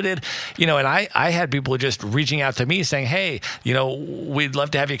be included. And I had people just reaching out to me saying, hey, we'd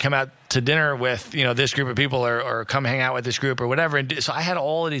love to have you come out to dinner with, this group of people, or come hang out with this group or whatever. And so I had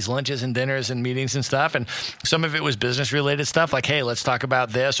all of these lunches and dinners and meetings and stuff. And some of it was business related stuff, like, hey, let's talk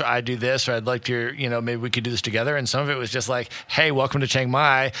about this, or I do this, or I'd like to, maybe we could do this together. And some of it was just like, hey, welcome to Chiang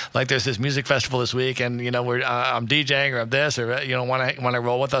Mai. Like, there's this music festival this week, and, we're I'm DJing, or I'm this, or, want to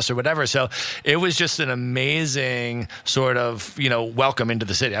roll with us or whatever. So it was just an amazing sort of, welcome into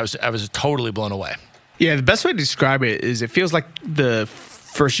the city. I was totally blown away. Yeah, the best way to describe it is it feels like the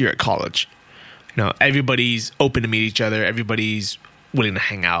first year at college. Everybody's open to meet each other. Everybody's willing to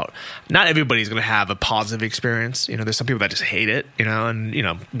hang out. Not everybody's going to have a positive experience. There's some people that just hate it, and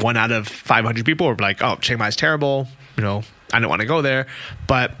 1 out of 500 people are like, oh, Chiang Mai is terrible. I don't want to go there.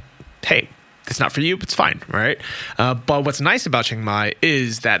 But hey, it's not for you. It's fine, right? But what's nice about Chiang Mai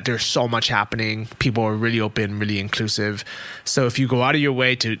is that there's so much happening. People are really open, really inclusive. So if you go out of your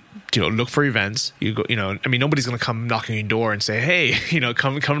way to look for events. You go, nobody's going to come knocking on your door and say, hey,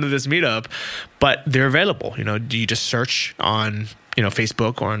 come to this meetup, but they're available. Do you just search on,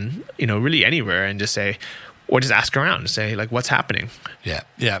 Facebook or on, really anywhere and just say, or just ask around and say, like, what's happening?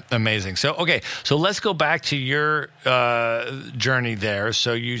 Yeah, amazing. So, okay, so let's go back to your journey there.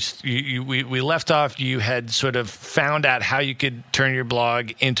 So we left off, you had sort of found out how you could turn your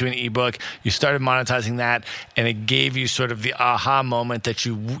blog into an ebook. You started monetizing that, and it gave you sort of the aha moment that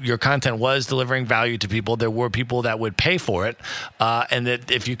your content was delivering value to people. There were people that would pay for it, and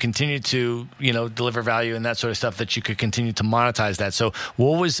that if you continue to, deliver value and that sort of stuff, that you could continue to monetize that. So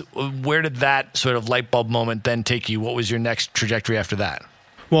where did that sort of light bulb moment then take you? What was your next trajectory after that?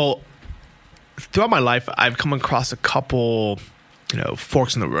 Well, throughout my life, I've come across a couple,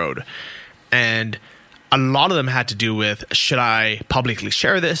 forks in the road. And a lot of them had to do with, should I publicly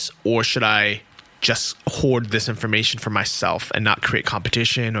share this, or should I just hoard this information for myself and not create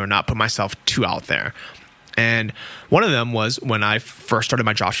competition or not put myself too out there? And one of them was when I first started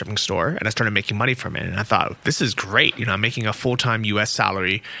my dropshipping store and I started making money from it. And I thought, this is great. I'm making a full-time US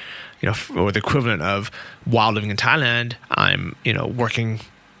salary, or the equivalent of while living in Thailand. I'm, working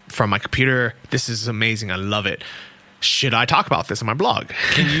from my computer. This is amazing. I love it. Should I talk about this on my blog?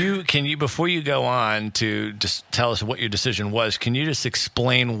 Can you, before you go on to just tell us what your decision was, can you just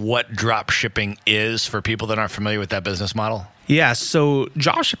explain what drop shipping is for people that aren't familiar with that business model? Yeah. So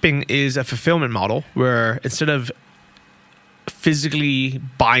drop shipping is a fulfillment model where instead of physically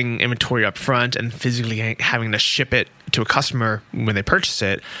buying inventory up front and physically having to ship it to a customer when they purchase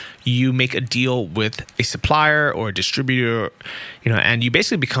it, you make a deal with a supplier or a distributor, and you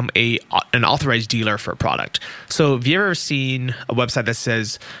basically become an authorized dealer for a product. So have you ever seen a website that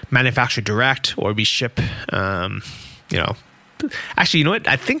says manufacturer direct, or we ship, actually, you know what?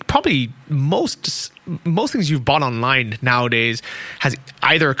 I think probably most things you've bought online nowadays has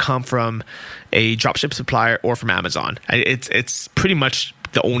either come from a dropship supplier or from Amazon. It's pretty much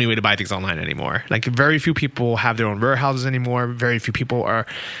the only way to buy things online anymore. Like, very few people have their own warehouses anymore. Very few people are,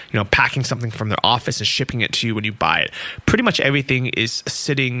 packing something from their office and shipping it to you when you buy it. Pretty much everything is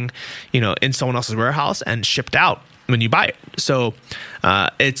sitting, in someone else's warehouse and shipped out when you buy it. So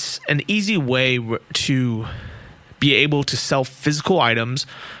it's an easy way to be able to sell physical items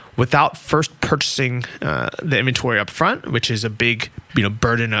without first purchasing the inventory up front, which is a big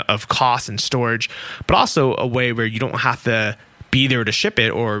burden of cost and storage, but also a way where you don't have to be there to ship it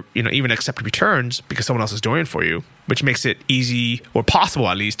or even accept returns because someone else is doing it for you, which makes it easy, or possible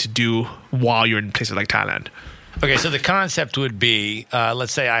at least, to do while you're in places like Thailand. Okay, so the concept would be,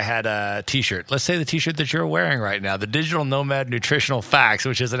 let's say I had a T-shirt. Let's say the T-shirt that you're wearing right now, the Digital Nomad Nutritional Facts,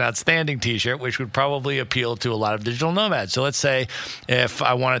 which is an outstanding T-shirt, which would probably appeal to a lot of digital nomads. So let's say if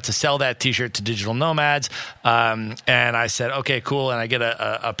I wanted to sell that T-shirt to digital nomads, and I said, okay, cool, and I get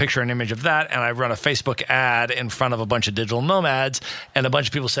a picture and image of that, and I run a Facebook ad in front of a bunch of digital nomads, and a bunch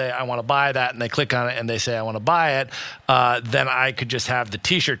of people say, I want to buy that, and they click on it, and they say, I want to buy it, then I could just have the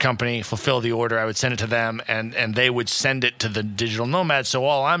T-shirt company fulfill the order. I would send it to them, and they would send it to the digital nomad. So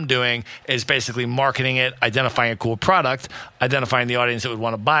all I'm doing is basically marketing it, identifying a cool product, identifying the audience that would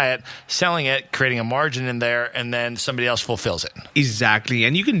want to buy it, selling it, creating a margin in there, and then somebody else fulfills it. Exactly.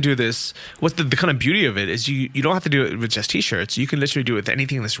 And you can do this. What's the kind of beauty of it is you don't have to do it with just T-shirts. You can literally do it with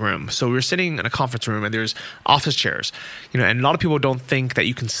anything in this room. So we're sitting in a conference room and there's office chairs, and a lot of people don't think that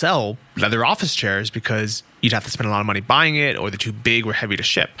you can sell leather office chairs because you'd have to spend a lot of money buying it, or they're too big or heavy to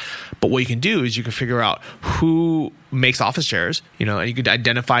ship. But what you can do is you can figure out who makes office chairs, and you can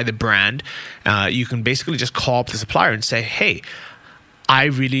identify the brand. You can basically just call up the supplier and say, hey, I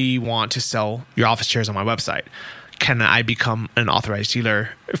really want to sell your office chairs on my website. Can I become an authorized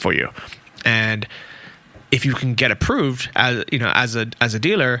dealer for you? And if you can get approved as a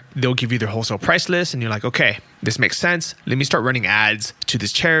dealer, they'll give you their wholesale price list, and you're like, okay, this makes sense. Let me start running ads to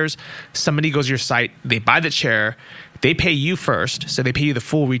these chairs. Somebody goes to your site, they buy the chair, they pay you first, so they pay you the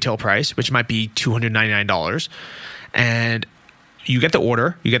full retail price, which might be $299, and you get the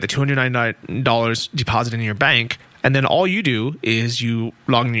order, you get the $299 deposited in your bank, and then all you do is you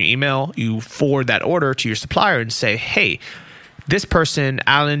log in your email, you forward that order to your supplier and say, hey, this person,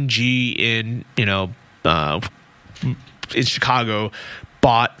 Alan G. in Chicago,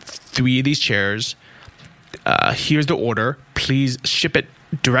 bought 3 of these chairs. Here's the order. Please ship it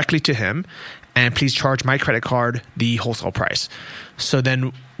directly to him, and please charge my credit card the wholesale price. So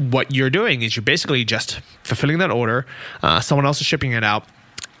then what you're doing is you're basically just fulfilling that order. Someone else is shipping it out.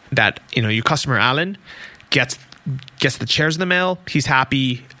 That your customer Alan gets the chairs in the mail. He's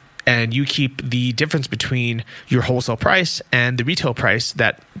happy, and you keep the difference between your wholesale price and the retail price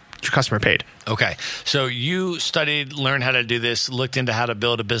that customer paid. Okay. So you studied, learned how to do this, looked into how to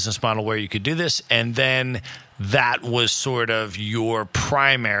build a business model where you could do this, and then that was sort of your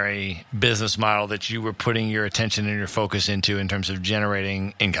primary business model that you were putting your attention and your focus into in terms of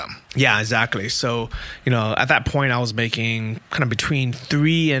generating income. Yeah, exactly. So, at that point I was making kind of between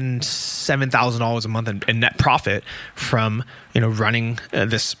 $3,000 and $7,000 a month in net profit from, running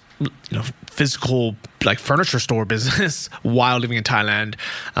this physical like furniture store business while living in Thailand.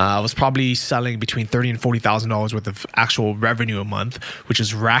 I was probably selling between $30,000 and $40,000 worth of actual revenue a month, which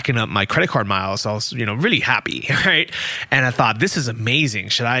is racking up my credit card miles. So I was, really happy, right? And I thought, this is amazing.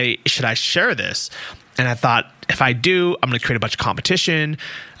 Should I share this? And I thought, if I do, I'm going to create a bunch of competition.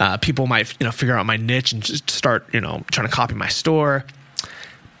 People might, figure out my niche and just start, trying to copy my store.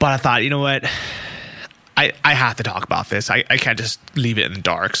 But I thought, you know what? I have to talk about this. I can't just leave it in the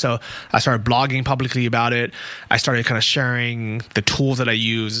dark. So I started blogging publicly about it. I started kind of sharing the tools that I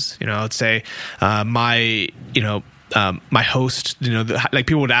use. Let's say my host, like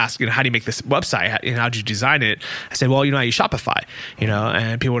people would ask, how do you make this website? How did you design it? I said, well, I use Shopify,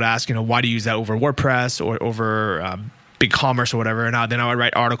 and people would ask, why do you use that over WordPress or over BigCommerce or whatever? And then I would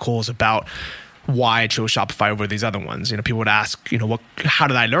write articles about why I chose Shopify over these other ones. People would ask, how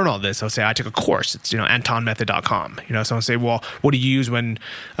did I learn all this? I would say, I took a course. It's, antonmethod.com. Someone would say, well, what do you use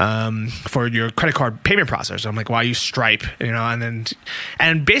for your credit card payment processor? I'm like, well, I use Stripe,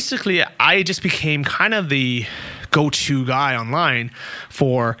 and basically I just became kind of the go-to guy online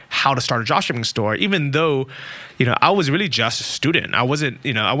for how to start a dropshipping store, even though, I was really just a student. I wasn't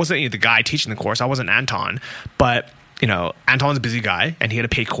the guy teaching the course. I wasn't Anton, but Anton's a busy guy and he had a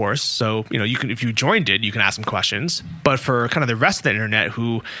paid course. So, you can, if you joined it, you can ask him questions. But for kind of the rest of the internet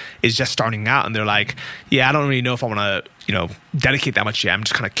who is just starting out and they're like, yeah, I don't really know if I want to, dedicate that much yet. I'm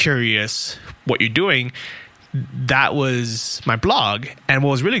just kind of curious what you're doing. That was my blog. And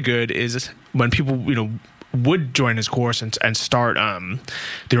what was really good is when people, would join his course and start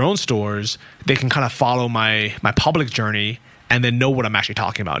their own stores, they can kind of follow my public journey and then know what I'm actually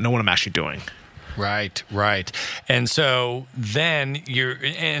talking about, know what I'm actually doing. Right. And so then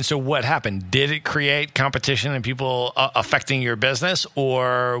so what happened? Did it create competition and people affecting your business,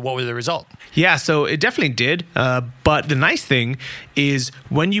 or what was the result? Yeah, so it definitely did. But the nice thing is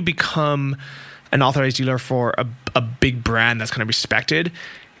when you become an authorized dealer for a big brand that's kind of respected,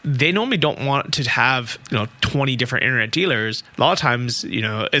 they normally don't want to have 20 different internet dealers. A lot of times,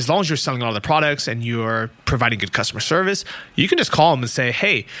 as long as you're selling all the products and you're providing good customer service, you can just call them and say,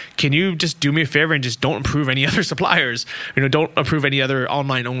 hey, can you just do me a favor and just don't approve any other suppliers? Don't approve any other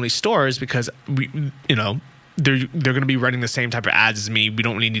online only stores, because they're going to be running the same type of ads as me. We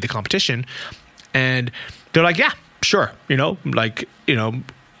don't really need the competition. And they're like, yeah, sure. Like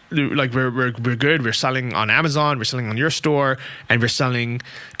we're good. We're selling on Amazon. We're selling on your store, and we're selling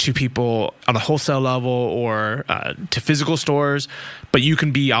to people on a wholesale level or to physical stores. But you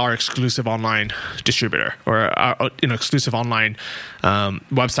can be our exclusive online distributor or our exclusive online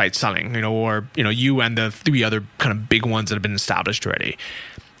website selling. Or you and the 3 other kind of big ones that have been established already.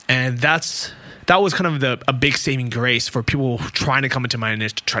 And that was kind of a big saving grace for people trying to come into my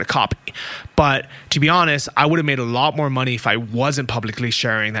niche to try to copy. But to be honest, I would have made a lot more money if I wasn't publicly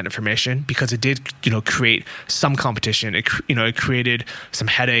sharing that information, because it did, create some competition. It created some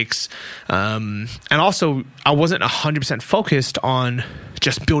headaches. And also, I wasn't 100% focused on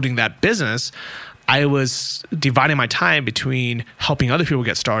just building that business. I was dividing my time between helping other people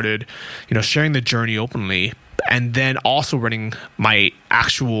get started, sharing the journey openly, and then also running my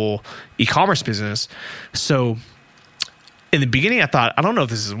actual e-commerce business. So in the beginning, I thought, I don't know if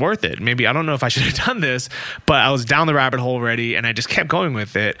this is worth it. Maybe I don't know if I should have done this, but I was down the rabbit hole already and I just kept going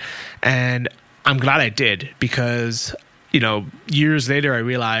with it. And I'm glad I did, because, years later, I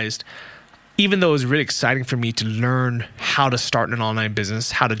realized, even though it was really exciting for me to learn how to start an online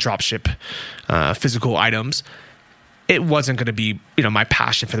business, how to drop ship physical items, it wasn't going to be, my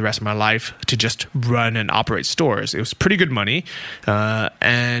passion for the rest of my life to just run and operate stores. It was pretty good money,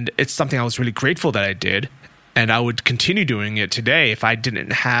 and it's something I was really grateful that I did, and I would continue doing it today if I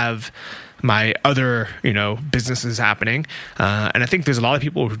didn't have my other, businesses happening. And I think there's a lot of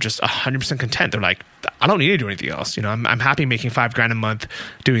people who are just 100% content. They're like, I don't need to do anything else. I'm happy making $5,000 a month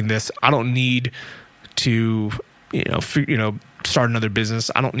doing this. I don't need to, start another business.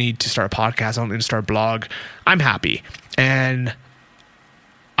 I don't need to start a podcast. I don't need to start a blog. I'm happy. And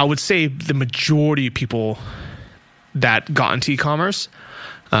I would say the majority of people that got into e-commerce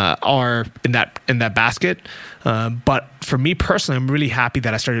are in that basket. But for me personally, I'm really happy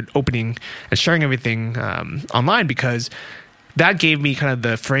that I started opening and sharing everything online, because that gave me kind of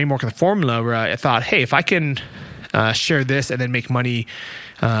the framework and the formula where I thought, hey, if I can share this and then make money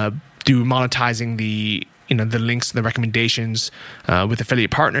through monetizing the links and the recommendations with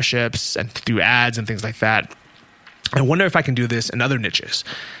affiliate partnerships and through ads and things like that. I wonder if I can do this in other niches.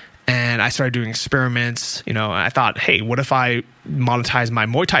 And I started doing experiments. I thought, hey, what if I monetize my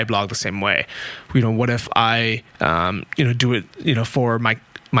Muay Thai blog the same way? What if I, do it, for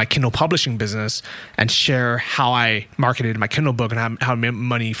my Kindle publishing business and share how I marketed my Kindle book and how I made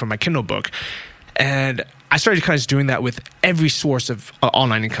money from my Kindle book. And I started kind of just doing that with every source of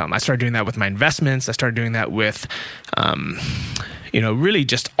online income. I started doing that with my investments. I started doing that with, really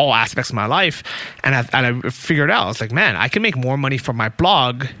just all aspects of my life. And I figured out, I was like, man, I can make more money from my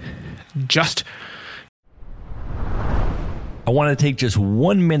blog just... I want to take just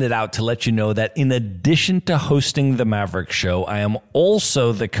 1 minute out to let you know that in addition to hosting The Maverick Show, I am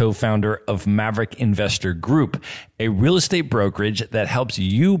also the co-founder of Maverick Investor Group, a real estate brokerage that helps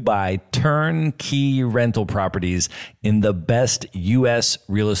you buy turnkey rental properties in the best U.S.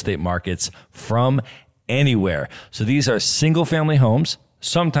 real estate markets from anywhere. So these are single-family homes,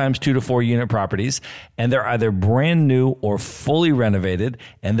 sometimes 2 to 4 unit properties, and they're either brand new or fully renovated,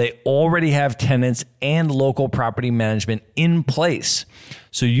 and they already have tenants and local property management in place.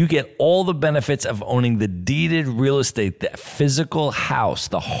 So you get all the benefits of owning the deeded real estate, the physical house,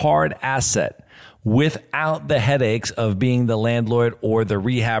 the hard asset, without the headaches of being the landlord or the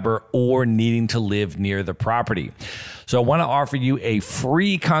rehabber or needing to live near the property. So I want to offer you a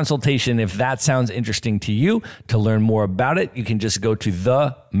free consultation if that sounds interesting to you. To learn more about it, you can just go to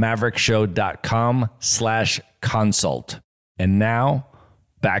themaverickshow.com/consult. And now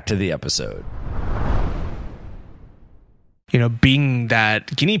back to the episode. Being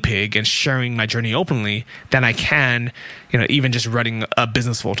that guinea pig and sharing my journey openly, then I can, even just running a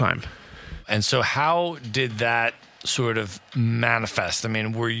business full time. And so how did that sort of manifest? I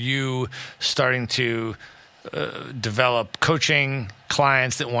mean, were you starting to develop coaching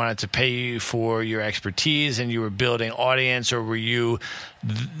clients that wanted to pay you for your expertise and you were building audience, or were you,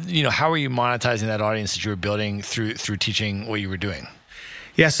 how were you monetizing that audience that you were building through teaching what you were doing?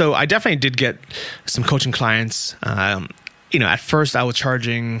 Yeah, so I definitely did get some coaching clients. At first I was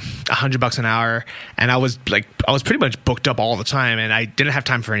charging $100 an hour, and I was pretty much booked up all the time, and I didn't have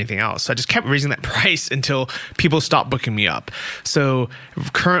time for anything else. So I just kept raising that price until people stopped booking me up. So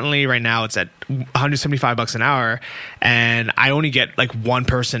currently right now it's at $175 an hour, and I only get one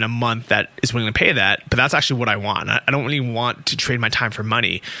person a month that is willing to pay that, but that's actually what I want. I don't really want to trade my time for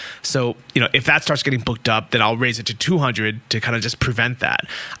money. So, if that starts getting booked up, then I'll raise it to 200 to kind of just prevent that.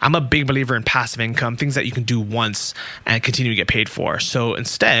 I'm a big believer in passive income, things that you can do once and continue to get paid for. So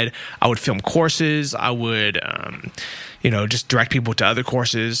instead, I would film courses. I would, just direct people to other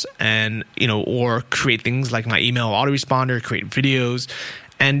courses, and, or create things like my email autoresponder, create videos,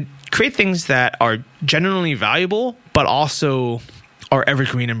 and create things that are genuinely valuable, but also are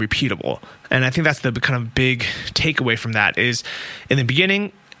evergreen and repeatable. And I think that's the kind of big takeaway from that is, in the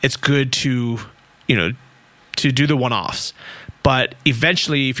beginning, it's good to do the one-offs. But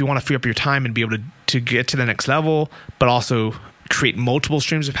eventually, if you want to free up your time and be able to get to the next level, but also create multiple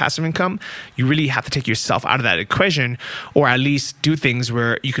streams of passive income, you really have to take yourself out of that equation, or at least do things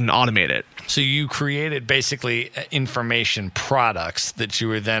where you can automate it. So you created basically information products that you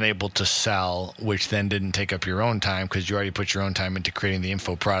were then able to sell, which then didn't take up your own time because you already put your own time into creating the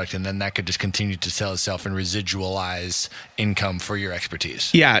info product, and then that could just continue to sell itself and residualize income for your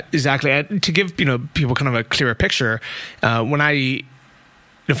expertise. Yeah, exactly. And to give people kind of a clearer picture, when I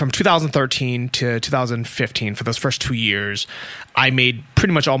from 2013 to 2015, for those first 2 years, I made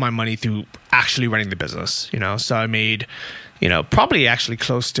pretty much all my money through actually running the business. So I made, probably actually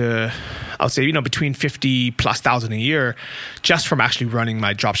close to, I would say, between 50,000+ a year just from actually running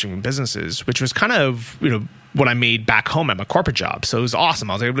my dropshipping businesses, which was kind of, what I made back home at my corporate job. So it was awesome.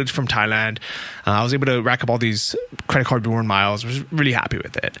 I was able to, from Thailand, I was able to rack up all these credit card reward miles. I was really happy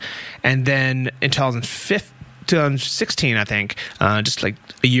with it. And then in 2016, I think, just like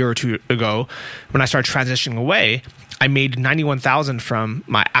a year or two ago, when I started transitioning away, I made $91,000 from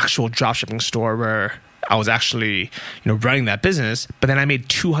my actual dropshipping store where I was actually, running that business. But then I made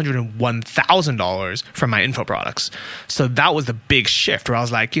 $201,000 from my info products. So that was the big shift where I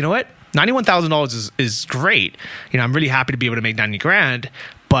was like, you know what? $91,000 is great. I'm really happy to be able to make $90,000,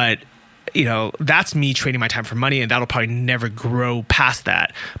 but that's me trading my time for money, and that'll probably never grow past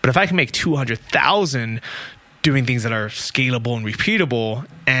that. But if I can make $200,000 doing things that are scalable and repeatable,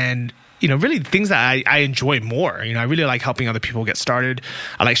 and really things that I enjoy more. I really like helping other people get started.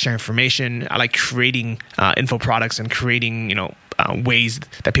 I like sharing information. I like creating info products and creating ways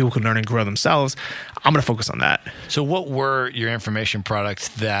that people can learn and grow themselves, I'm going to focus on that. So what were your information products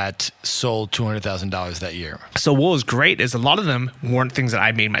that sold $200,000 that year? So what was great is a lot of them weren't things that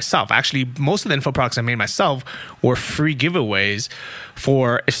I made myself. Actually, most of the info products I made myself were free giveaways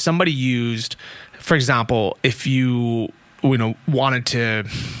for if somebody used, for example, if you wanted to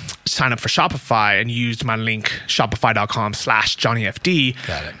sign up for Shopify and used my link shopify.com/JohnnyFD,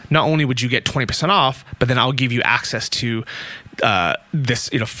 not only would you get 20% off, but then I'll give you access to this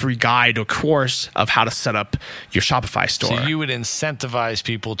free guide or course of how to set up your Shopify store. So you would incentivize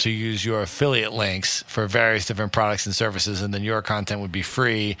people to use your affiliate links for various different products and services, and then your content would be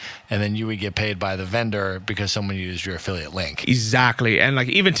free, and then you would get paid by the vendor because someone used your affiliate link. Exactly. And like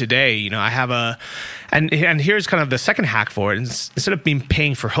even today, I have and here's kind of the second hack for it. Instead of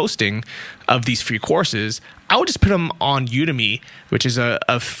paying for hosting of these free courses, I would just put them on Udemy, which is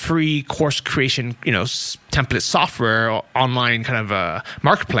a free course creation, template software, online kind of a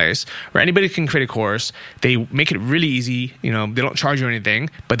marketplace where anybody can create a course. They make it really easy. They don't charge you anything,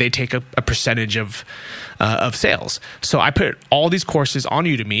 but they take a percentage of sales. So I put all these courses on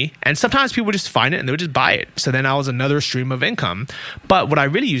Udemy, and sometimes people would just find it and they would just buy it. So then I was another stream of income. But what I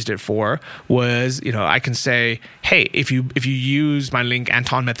really used it for was, I can say, hey, if you use my link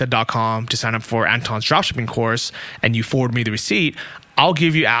antonmethod.com to sign up for Anton's dropshipping course and you forward me the receipt, I'll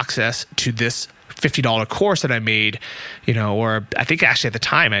give you access to this $50 course that I made, or I think actually at the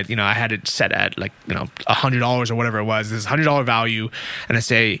time, I had it set at like, $100 or whatever it was. This $100 value. And I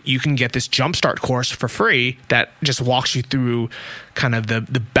say, you can get this jumpstart course for free that just walks you through kind of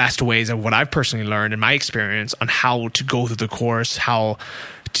the best ways of what I've personally learned in my experience on how to go through the course, how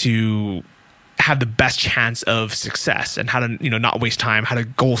to have the best chance of success and how to, not waste time, how to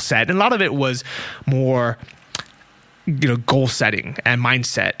goal set. And a lot of it was more, goal setting and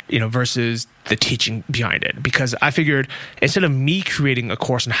mindset, versus the teaching behind it. Because I figured instead of me creating a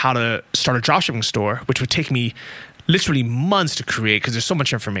course on how to start a dropshipping store, which would take me literally months to create because there's so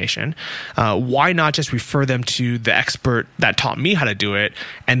much information, why not just refer them to the expert that taught me how to do it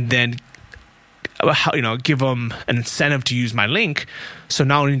and then give them an incentive to use my link. So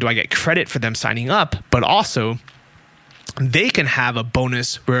not only do I get credit for them signing up, but also they can have a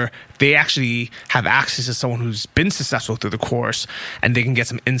bonus where they actually have access to someone who's been successful through the course, and they can get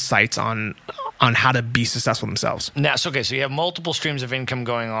some insights on how to be successful themselves. Now, so you have multiple streams of income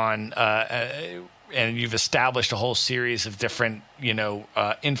going on, and you've established a whole series of different,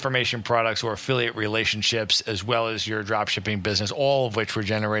 information products or affiliate relationships, as well as your dropshipping business, all of which were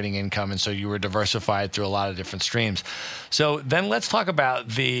generating income. And so you were diversified through a lot of different streams. So then let's talk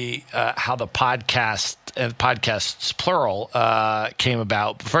about how the podcasts plural came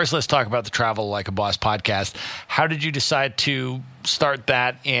about. First, let's talk about the Travel Like a Boss podcast. How did you decide to start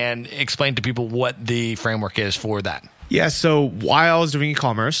that, and explain to people what the framework is for that? Yeah, so while I was doing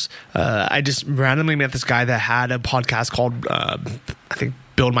e-commerce, I just randomly met this guy that had a podcast called, I think,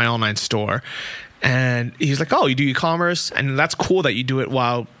 Build My Online Store. And he's like, oh, you do e-commerce? And that's cool that you do it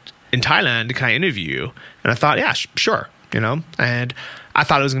while in Thailand. Can I interview you? And I thought, yeah, sure, And I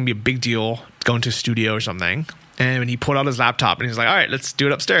thought it was going to be a big deal going to a studio or something. And when he pulled out his laptop and he's like, all right, let's do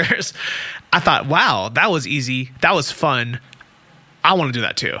it upstairs. I thought, wow, that was easy. That was fun. I want to do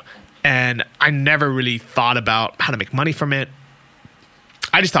that too. And I never really thought about how to make money from it.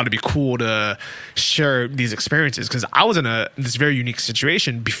 I just thought it'd be cool to share these experiences because I was in this very unique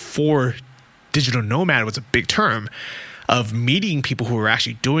situation before digital nomad was a big term, of meeting people who were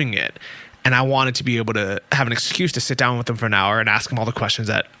actually doing it. And I wanted to be able to have an excuse to sit down with them for an hour and ask them all the questions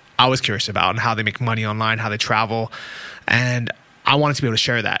that I was curious about and how they make money online, how they travel. And I wanted to be able to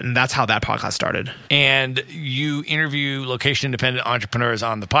share that. And that's how that podcast started. And you interview location-independent entrepreneurs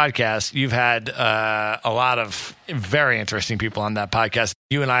on the podcast. You've had a lot of very interesting people on that podcast.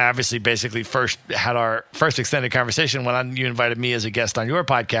 You and I obviously basically first had our first extended conversation when you invited me as a guest on your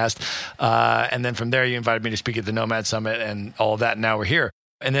podcast. And then from there, you invited me to speak at the Nomad Summit and all of that. And now we're here.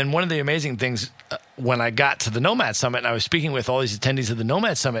 And then one of the amazing things when I got to the Nomad Summit and I was speaking with all these attendees of the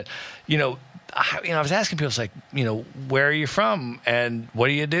Nomad Summit, I was asking people, it's like, where are you from and what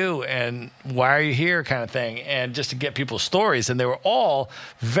do you do and why are you here kind of thing, and just to get people's stories. And they were all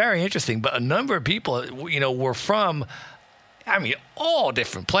very interesting, but a number of people, were from, all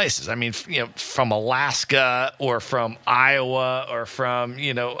different places. From Alaska or from Iowa or from,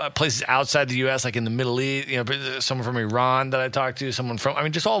 places outside the U.S., like in the Middle East, someone from Iran that I talked to, someone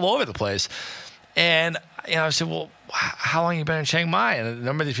from, just all over the place. And, I said, well, how long have you been in Chiang Mai? And a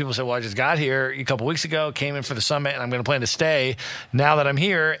number of these people said, well, I just got here a couple of weeks ago, came in for the summit, and I'm going to plan to stay now that I'm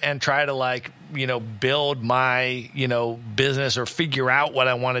here and try to build my, business or figure out what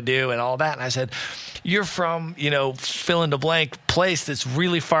I want to do and all that. And I said, you're from, fill in the blank place that's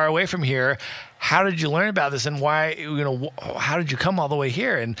really far away from here. How did you learn about this, and why, how did you come all the way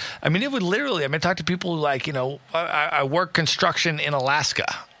here? And I mean, it would literally, I talk to people like, I work construction in Alaska.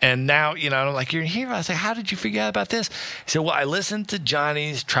 And now, I'm like, you're here. I was like, how did you figure out about this? He said, well, I listened to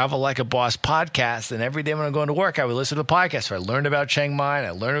Johnny's Travel Like a Boss podcast, and every day when I'm going to work, I would listen to the podcast. So I learned about Chiang Mai, and I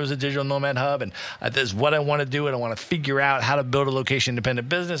learned it was a digital nomad hub, and this is what I want to do, and I want to figure out how to build a location-independent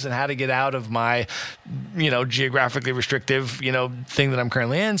business and how to get out of my, geographically restrictive, thing that I'm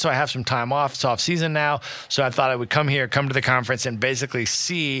currently in. So I have some time off. It's off season now. So I thought I would come to the conference and basically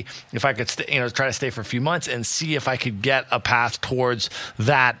see if I could, try to stay for a few months and see if I could get a path towards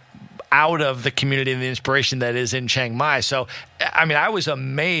that out of the community and the inspiration that is in Chiang Mai. So, I was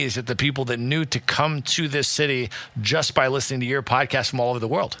amazed at the people that knew to come to this city just by listening to your podcast from all over the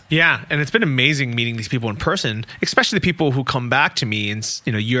world. Yeah, and it's been amazing meeting these people in person, especially the people who come back to me and,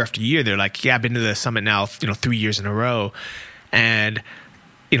 year after year. They're like, yeah, I've been to the summit now, 3 years in a row. And,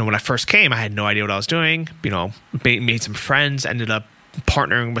 when I first came, I had no idea what I was doing, made some friends, ended up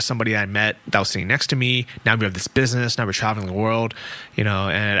partnering with somebody I met that was sitting next to me. Now we have this business. Now we're traveling the world, and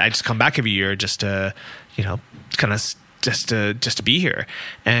I just come back every year just to, just to be here.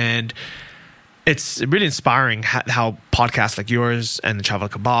 And it's really inspiring how podcasts like yours and the Travel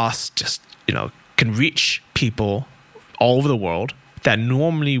Like a Boss just, can reach people all over the world that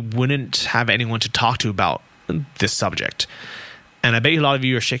normally wouldn't have anyone to talk to about this subject. And I bet you a lot of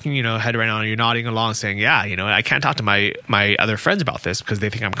you are shaking, head right now, and you're nodding along saying, yeah, I can't talk to my other friends about this because they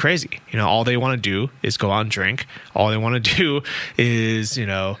think I'm crazy. All they want to do is go out and drink. All they want to do is,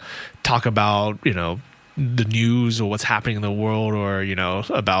 talk about, the news or what's happening in the world or,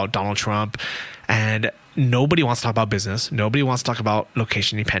 about Donald Trump. And nobody wants to talk about business. Nobody wants to talk about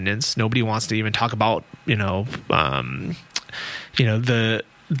location independence. Nobody wants to even talk about, the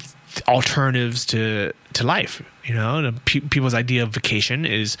alternatives to life. People's idea of vacation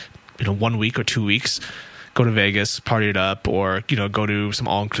is 1 week or 2 weeks, go to Vegas, party it up, or go to some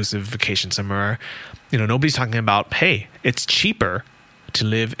all-inclusive vacation somewhere. Nobody's talking about, hey, it's cheaper to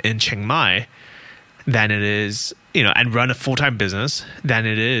live in Chiang Mai than it is, and run a full-time business than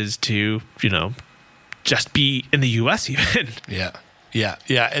it is to just be in the US even. Yeah,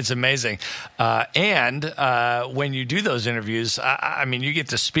 it's amazing. And when you do those interviews, you get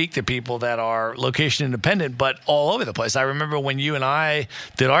to speak to people that are location independent, but all over the place. I remember when you and I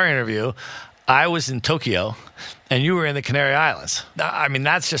did our interview, I was in Tokyo and you were in the Canary Islands.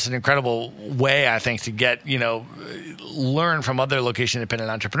 That's just an incredible way, I think, to get, learn from other location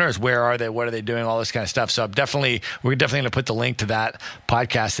independent entrepreneurs. Where are they? What are they doing? All this kind of stuff. So we're definitely going to put the link to that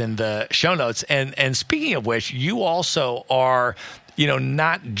podcast in the show notes. And speaking of which, you also are,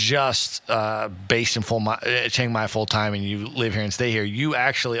 not just based in Chiang Mai full time and you live here and stay here. You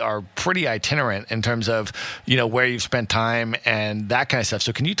actually are pretty itinerant in terms of, where you've spent time and that kind of stuff.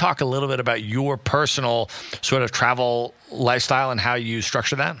 So can you talk a little bit about your personal sort of travel lifestyle and how you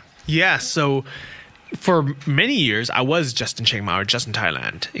structure that? Yeah. So for many years, I was just in Chiang Mai or just in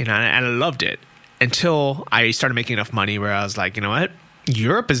Thailand, and I loved it until I started making enough money where I was like, you know what?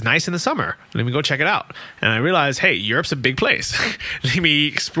 Europe is nice in the summer. Let me go check it out. And I realized, hey, Europe's a big place. Let me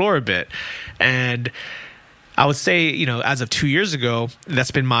explore a bit. And I would say, as of 2 years ago,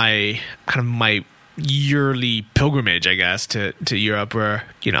 that's been my yearly pilgrimage, I guess, to Europe where,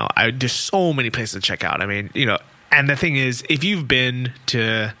 there's so many places to check out. And the thing is, if you've been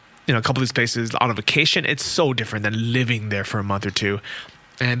to, a couple of these places on a vacation, it's so different than living there for a month or two.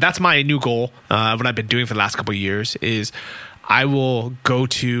 And that's my new goal. What I've been doing for the last couple of years is I will go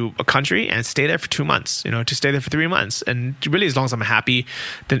to a country and stay there for 2 months, to stay there for 3 months. And really, as long as I'm happy,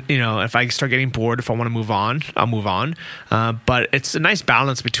 then, if I start getting bored, if I want to move on, I'll move on. But it's a nice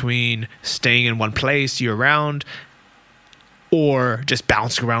balance between staying in one place year round or just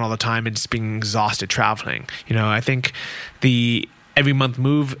bouncing around all the time and just being exhausted traveling. I think the every month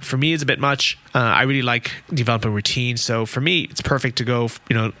move for me is a bit much. I really like developing a routine. So for me, it's perfect to go,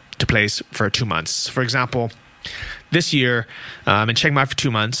 to place for 2 months. For example, this year, I'm in Chiang Mai for 2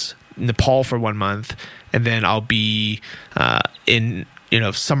 months, Nepal for 1 month, and then I'll be in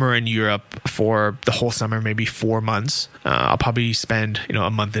summer in Europe for the whole summer, maybe 4 months. I'll probably spend a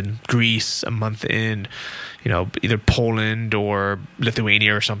month in Greece, a month in either Poland or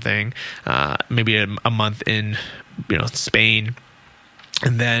Lithuania or something, maybe a month in Spain.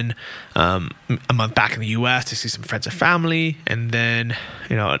 And then a month back in the U.S. to see some friends and family, and then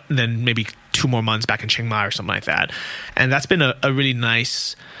then maybe 2 more months back in Chiang Mai or something like that. And that's been a really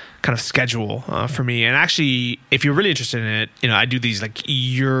nice kind of schedule for me. And actually, if you're really interested in it, I do these like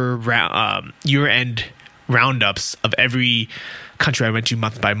year-end roundups of every country I went to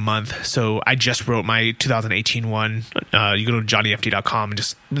month by month. So I just wrote my 2018 one. You go to johnnyfd.com and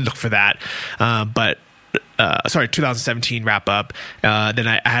just look for that. 2017 wrap up. Then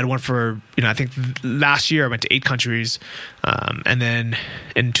I had one for, I think last year I went to 8 countries. And then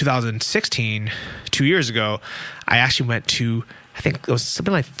in 2016, 2 years ago, I actually went to, I think it was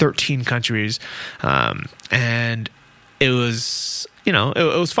something like 13 countries. And it was, it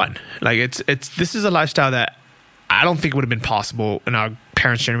was fun. Like this is a lifestyle that I don't think would have been possible in our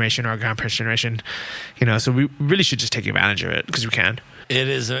parents' generation or our grandparents' generation, so we really should just take advantage of it because we can. It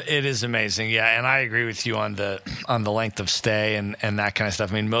is amazing. Yeah. And I agree with you on the length of stay and that kind of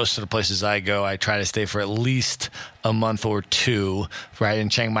stuff. I mean, most of the places I go, I try to stay for at least a month or 2, right? In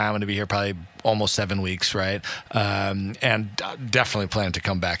Chiang Mai, I'm going to be here probably almost 7 weeks, right? And definitely plan to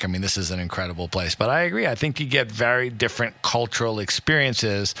come back. I mean, this is an incredible place. But I agree. I think you get very different cultural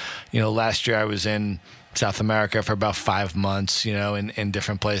experiences. Last year I was in South America for about 5 months, in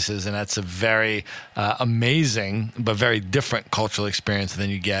different places. And that's a very amazing, but very different cultural experience than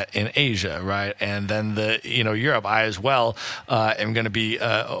you get in Asia, right? And then Europe, I as well am going to be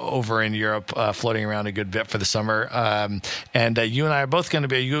over in Europe, floating around a good bit for the summer. And you and I are both going to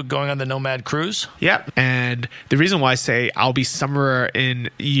be, are you going on the Nomad cruise? Yeah. And the reason why I say I'll be somewhere in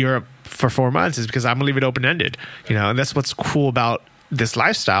Europe for 4 months is because I'm going to leave it open-ended, and that's what's cool about this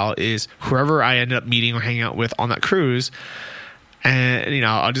lifestyle is whoever I end up meeting or hanging out with on that cruise, and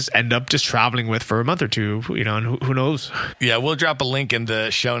I'll just end up just traveling with for a month or 2, and who knows. Yeah, we'll drop a link in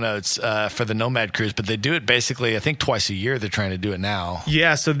the show notes for the Nomad cruise, but they do it basically, I think, twice a year. They're trying to do it now.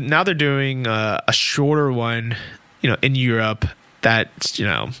 Yeah, so now they're doing a shorter one, in Europe that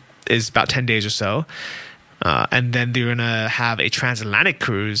is about 10 days or so. And then they're going to have a transatlantic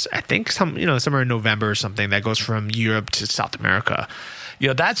cruise, I think somewhere in November or something, that goes from Europe to South America.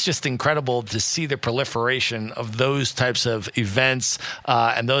 That's just incredible to see the proliferation of those types of events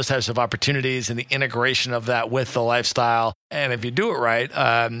and those types of opportunities and the integration of that with the lifestyle. And if you do it right,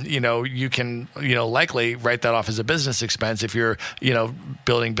 you can, likely write that off as a business expense if you're,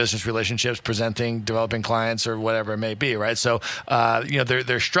 building business relationships, presenting, developing clients, or whatever it may be, right? So,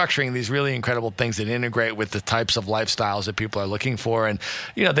 they're structuring these really incredible things that integrate with the types of lifestyles that people are looking for. And,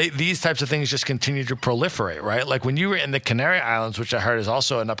 these types of things just continue to proliferate, right? Like when you were in the Canary Islands, which I heard is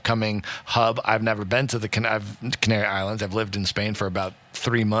also an upcoming hub. I've never been to the Canary Islands. I've lived in Spain for about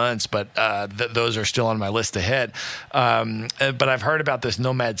 3 months, but those are still on my list to hit. But I've heard about this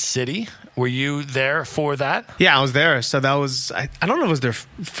Nomad City. Were you there for that? Yeah, I was there. So that was, I don't know if it was their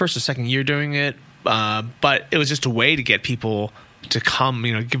first or second year doing it, but it was just a way to get people to come,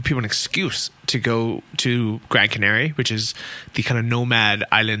 give people an excuse to go to Gran Canaria, which is the kind of nomad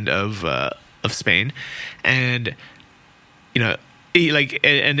island of Spain. And,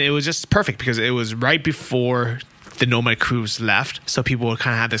 and it was just perfect because it was right before the Nomad cruise left, so people would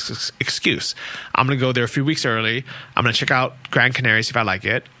kind of have this excuse. I'm going to go there a few weeks early. I'm going to check out Gran Canaria, see if I like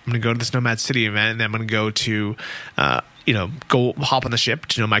it. I'm going to go to this Nomad City event, and then I'm going to go to, go hop on the ship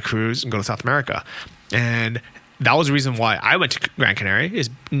to Nomad cruise and go to South America. And that was the reason why I went to Gran Canaria, is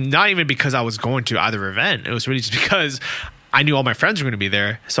not even because I was going to either event. It was really just because I knew all my friends were going to be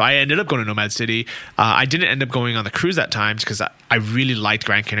there. So I ended up going to Nomad City. I didn't end up going on the cruise that time because I really liked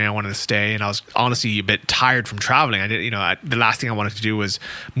Gran Canaria. I wanted to stay, and I was honestly a bit tired from traveling. I did, the last thing I wanted to do was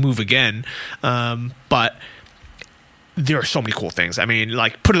move again. But there are so many cool things. I mean,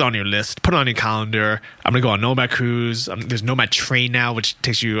 like, put it on your list, put it on your calendar. I'm going to go on Nomad cruise. There's Nomad train now, which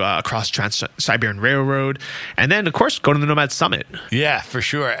takes you across Trans-Siberian Railroad. And then, of course, go to the Nomad Summit. Yeah, for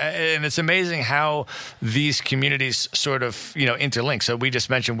sure. And it's amazing how these communities sort of, interlink. So we just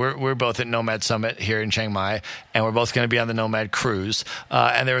mentioned we're both at Nomad Summit here in Chiang Mai, and we're both going to be on the Nomad cruise.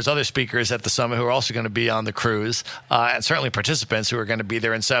 And there was other speakers at the summit who are also going to be on the cruise, and certainly participants who are going to be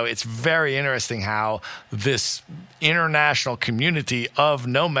there. And so it's very interesting how this international community of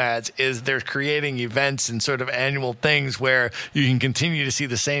nomads is they're creating events and sort of annual things where you can continue to see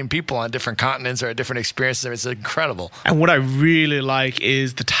the same people on different continents or at different experiences. It's incredible. And what I really like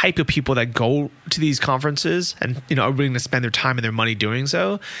is the type of people that go to these conferences and are willing to spend their time and their money doing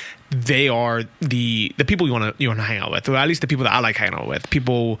so. They are the people you want to hang out with, or at least the people that I like hanging out with.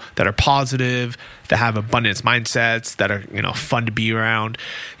 People that are positive, that have abundance mindsets, that are fun to be around.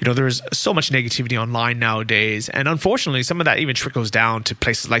 There's so much negativity online nowadays, and unfortunately, some of that even trickles down to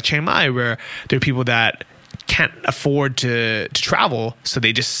places like Chiang Mai, where there are people that can't afford to travel, so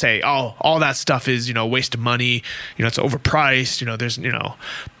they just say, "Oh, all that stuff is a waste of money. It's overpriced. There's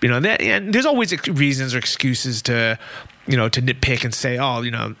and there's always reasons or excuses to to nitpick and say,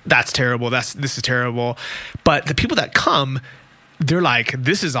 oh, that's terrible. This is terrible. But the people that come, they're like,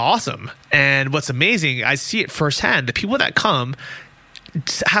 this is awesome. And what's amazing, I see it firsthand. The people that come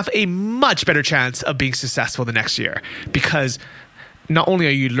have a much better chance of being successful the next year, because not only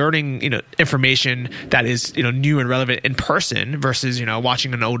are you learning, information that is, new and relevant in person versus,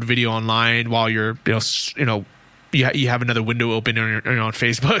 watching an old video online while you're, you have another window open on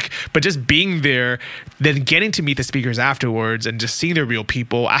Facebook, but just being there, then getting to meet the speakers afterwards and just seeing their real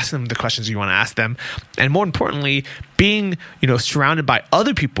people, asking them the questions you want to ask them. And more importantly, being, surrounded by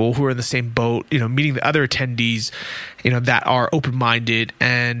other people who are in the same boat, meeting the other attendees, that are open-minded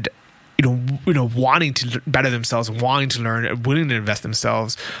and, wanting to better themselves, wanting to learn, willing to invest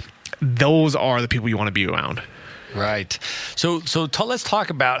themselves. Those are the people you want to be around. Right. So let's talk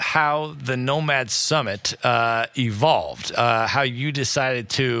about how the Nomad Summit evolved, how you decided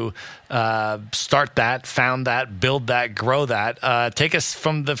to start that, found that, build that, grow that. Take us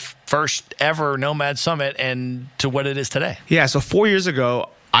from the first ever Nomad Summit and to what it is today. Yeah. So 4 years ago,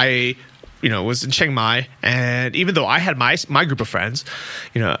 I was in Chiang Mai, and even though I had my group of friends,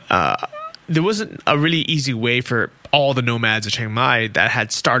 there wasn't a really easy way for all the nomads of Chiang Mai that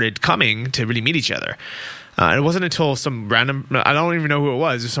had started coming to really meet each other. It wasn't until some random, I don't even know who it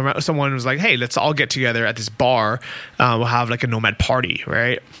was. Someone was like, hey, let's all get together at this bar. We'll have like a nomad party,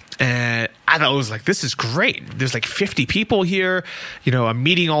 right? And I thought it was like, this is great. There's like 50 people here. I'm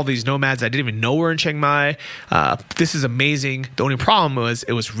meeting all these nomads I didn't even know were in Chiang Mai. This is amazing. The only problem was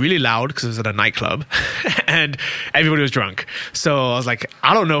it was really loud because it was at a nightclub and everybody was drunk. So I was like,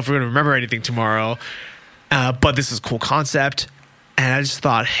 I don't know if we're going to remember anything tomorrow, but this is a cool concept. And I just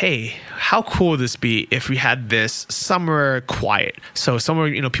thought, hey, how cool would this be if we had this somewhere quiet? So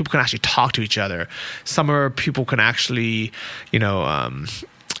somewhere, people can actually talk to each other. Somewhere people can actually,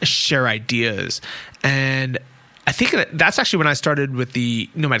 share ideas. And I think that's actually when I started with the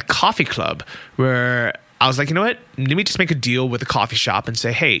Nomad Coffee Club, where I was like, you know what? Let me just make a deal with a coffee shop and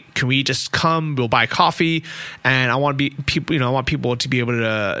say, hey, can we just come? We'll buy coffee, and I want people to be able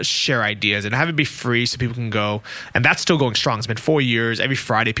to share ideas and have it be free so people can go. And that's still going strong. It's been 4 years. Every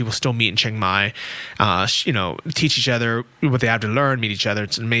Friday, people still meet in Chiang Mai. Teach each other what they have to learn, meet each other.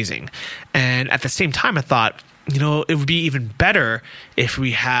 It's amazing. And at the same time, I thought, it would be even better if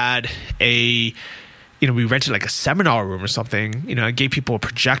we had we rented like a seminar room or something, I gave people a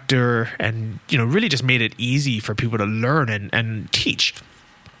projector and, really just made it easy for people to learn and teach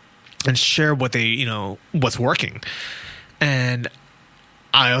and share what they, what's working. And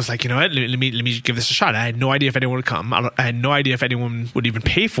I was like, let me give this a shot. I had no idea if anyone would come. I had no idea if anyone would even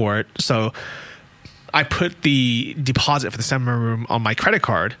pay for it. So I put the deposit for the seminar room on my credit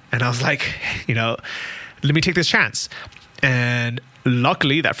card, and I was like, let me take this chance. And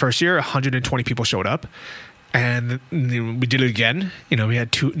luckily, that first year, 120 people showed up, and we did it again. We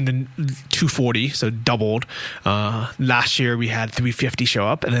had 240, so doubled. Last year, we had 350 show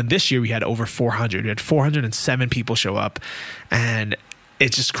up, and then this year we had over 400. We had 407 people show up, and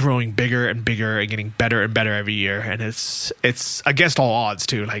it's just growing bigger and bigger and getting better and better every year. And it's against all odds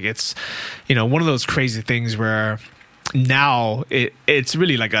too. Like it's, one of those crazy things where now it's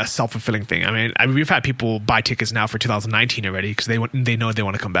really like a self-fulfilling thing. I mean, we've had people buy tickets now for 2019 already because they know they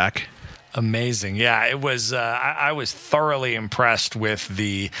want to come back. Amazing. Yeah, it was. I was thoroughly impressed with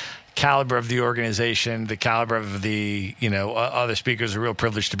the caliber of the organization, the caliber of the other speakers. A real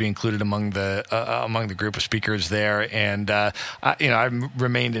privilege to be included among the group of speakers there, and I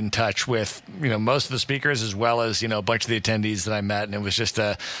remained in touch with most of the speakers as well as a bunch of the attendees that I met, and it was just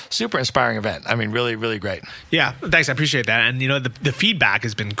a super inspiring event. I mean, really, really great. Yeah, thanks. I appreciate that, and the feedback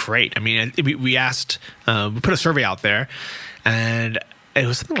has been great. I mean, we asked, we put a survey out there, and it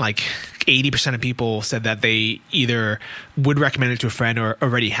was something like 80% of people said that they either would recommend it to a friend or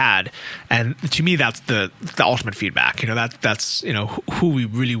already had. And to me, that's the ultimate feedback. That's who we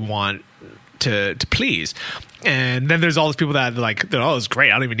really want to please. And then there's all those people that oh, it's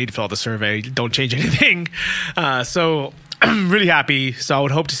great. I don't even need to fill out the survey. Don't change anything. So I'm really happy. So I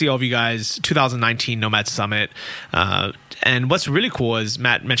would hope to see all of you guys 2019 Nomad Summit. And what's really cool, as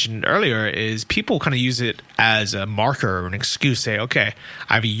Matt mentioned earlier, is people kind of use it as a marker or an excuse. Say, okay,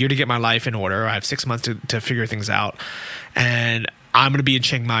 I have a year to get my life in order. I have 6 months to figure things out. And I'm going to be in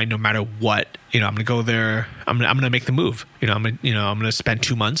Chiang Mai no matter what. I'm going to go there. I'm going to make the move. I'm going to spend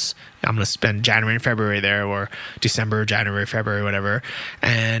 2 months. I'm going to spend January and February there, or December, January, February, whatever.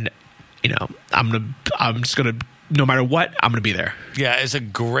 And I'm just going to, no matter what, I'm going to be there. Yeah, it's a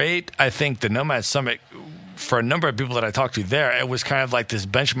great, I think the Nomad Summit, for a number of people that I talked to there, it was kind of like this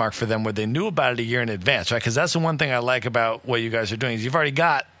benchmark for them where they knew about it a year in advance, right? Because that's the one thing I like about what you guys are doing is you've already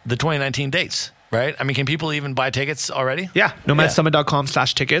got the 2019 dates. right? I mean, can people even buy tickets already? Yeah,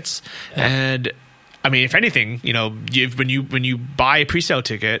 nomadsummit.com/tickets. Yeah. And I mean, if anything, when you buy a pre-sale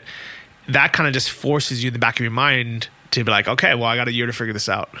ticket, that kind of just forces you in the back of your mind to be like, okay, well, I got a year to figure this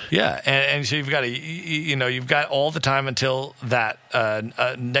out. Yeah, and so you've got all the time until that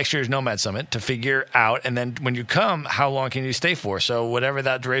next year's Nomad Summit to figure out, and then when you come, how long can you stay for? So whatever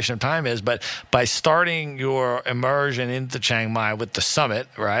that duration of time is, but by starting your immersion into Chiang Mai with the summit,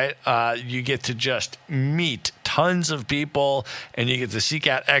 right, you get to just meet tons of people, and you get to seek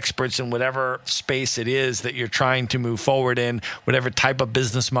out experts in whatever space it is that you're trying to move forward in, whatever type of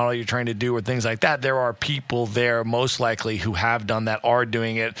business model you're trying to do, or things like that. There are people there, most likely, who have done that, are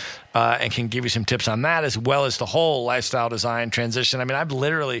doing it, and can give you some tips on that, as well as the whole lifestyle design transition. I mean, I've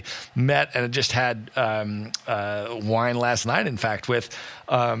literally met and just had wine last night, in fact, with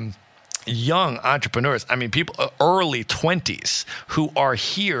young entrepreneurs. I mean, people early 20s who are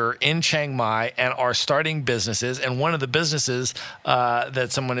here in Chiang Mai and are starting businesses. And one of the businesses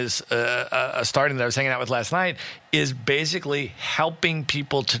that someone is starting that I was hanging out with last night is basically helping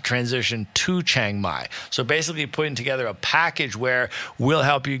people to transition to Chiang Mai. So basically putting together a package where we'll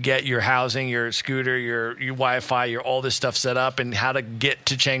help you get your housing, your scooter, your Wi-Fi, your all this stuff set up, and how to get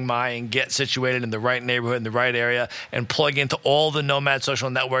to Chiang Mai and get situated in the right neighborhood, in the right area, and plug into all the Nomad social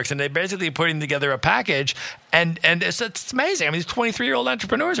networks. And they basically putting together a package, and it's amazing. I mean, these 23-year-old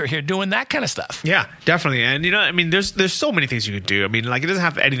entrepreneurs are here doing that kind of stuff. Yeah, definitely. And, I mean, there's so many things you could do. I mean, like, it doesn't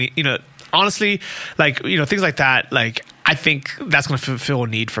have anything, honestly, like, things like that, like, I think that's going to fulfill a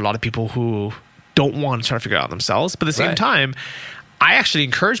need for a lot of people who don't want to try to figure it out themselves. But at the same time, I actually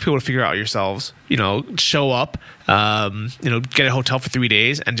encourage people to figure it out yourselves, show up, get a hotel for 3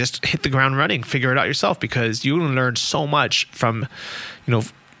 days and just hit the ground running, figure it out yourself, because you're going to learn so much from,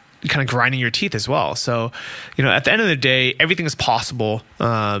 kind of grinding your teeth as well. So, at the end of the day, everything is possible.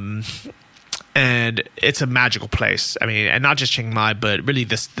 And it's a magical place. I mean, and not just Chiang Mai, but really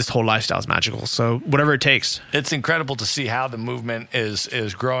this whole lifestyle is magical. So whatever it takes. It's incredible to see how the movement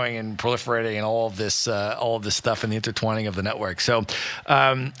is growing and proliferating, and all of this stuff and the intertwining of the network. So,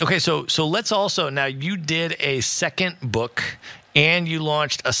 okay, so let's also, now you did a second book and you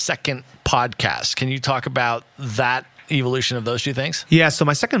launched a second podcast. Can you talk about that evolution of those two things? Yeah. So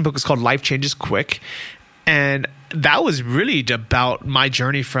my second book is called Life Changes Quick. And that was really about my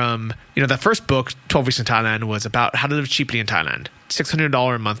journey from, the first book, 12 Weeks in Thailand, was about how to live cheaply in Thailand.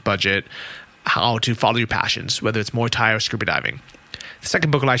 $600 a month budget, how to follow your passions, whether it's Muay Thai or scuba diving. The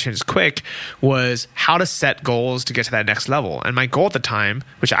second book, Life Changes Quick, was how to set goals to get to that next level. And my goal at the time,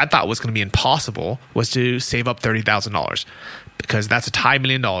 which I thought was going to be impossible, was to save up $30,000, because that's a Thai $1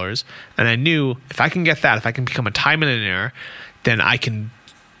 million. And I knew if I can get that, if I can become a Thai millionaire, then I can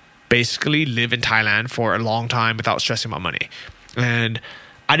basically live in Thailand for a long time without stressing about money. And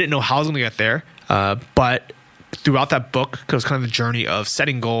I didn't know how I was going to get there, but throughout that book, it was kind of the journey of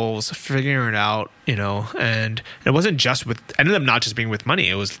setting goals, figuring it out, and it wasn't just ended up not just being with money.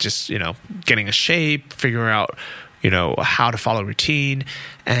 It was just, getting a shape, figuring out, how to follow routine.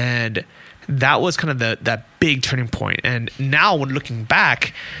 And that was kind of that big turning point. And now when looking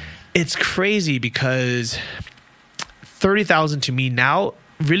back, it's crazy, because $30,000 to me now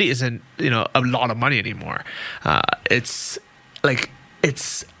really isn't, a lot of money anymore.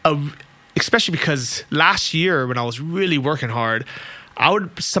 Especially because last year when I was really working hard, I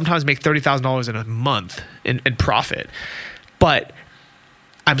would sometimes make $30,000 in a month in profit. But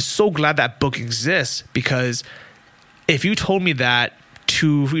I'm so glad that book exists, because if you told me that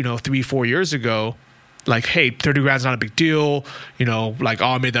 3-4 years ago, like, hey, 30 grand's not a big deal,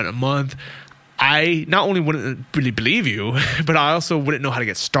 I made that in a month, I not only wouldn't really believe you, but I also wouldn't know how to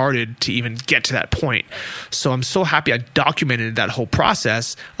get started to even get to that point. So I'm so happy I documented that whole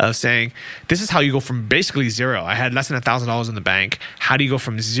process of saying, this is how you go from basically zero. I had less than $1,000 in the bank. How do you go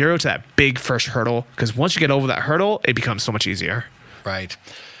from zero to that big first hurdle? Because once you get over that hurdle, it becomes so much easier. Right.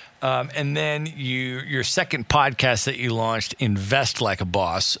 And then your second podcast that you launched, Invest Like a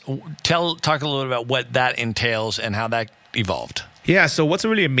Boss. Talk a little bit about what that entails and how that evolved. Yeah. So what's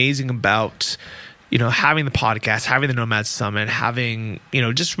really amazing about, having the podcast, having the Nomad Summit, having,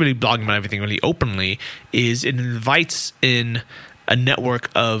 just really blogging about everything really openly, is it invites in a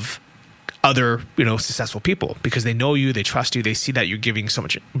network of other, successful people, because they know you, they trust you, they see that you're giving so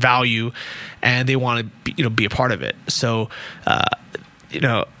much value, and they want to, be a part of it. So, I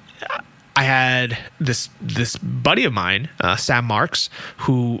had this buddy of mine, Sam Marks,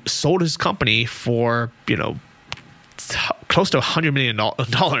 who sold his company for, close to $100 million,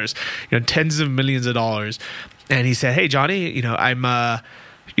 tens of millions of dollars. And he said, hey, Johnny, I'm,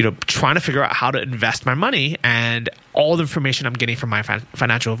 trying to figure out how to invest my money, and all the information I'm getting from my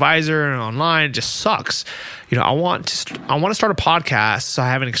financial advisor and online just sucks. I want to start a podcast so I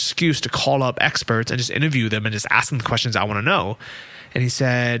have an excuse to call up experts and just interview them and just ask them the questions I want to know. And he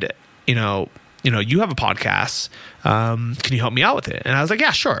said, you have a podcast. Can you help me out with it? And I was like,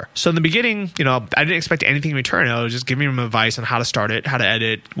 yeah, sure. So in the beginning, I didn't expect anything in return. I was just giving him advice on how to start it, how to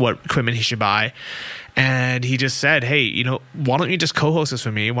edit, what equipment he should buy. And he just said, hey, why don't you just co-host this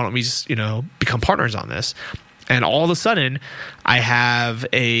with me? Why don't we just, become partners on this? And all of a sudden, I have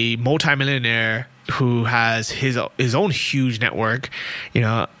a multimillionaire who has his own huge network,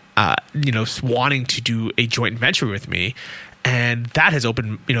 wanting to do a joint venture with me. And that has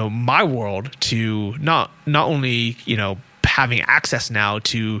opened, my world to not only, having access now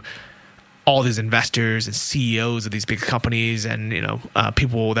to all these investors and CEOs of these big companies and,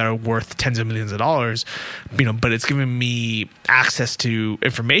 people that are worth tens of millions of dollars, but it's given me access to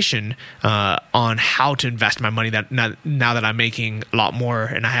information on how to invest my money now that I'm making a lot more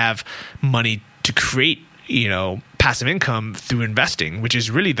and I have money to create, passive income through investing, which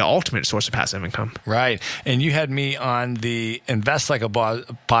is really the ultimate source of passive income. Right. And you had me on the Invest Like a Boss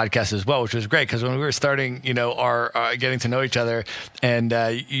podcast as well, which was great because when we were starting, our getting to know each other and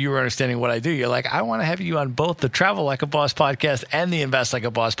you were understanding what I do, you're like, I want to have you on both the Travel Like a Boss podcast and the Invest Like a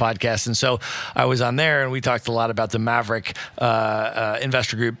Boss podcast. And so I was on there and we talked a lot about the Maverick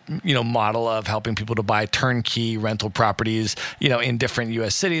Investor Group, model of helping people to buy turnkey rental properties, in different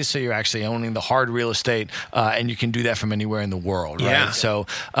U.S. cities. So you're actually owning the hard real estate and you can do that from anywhere in the world, right? Yeah. So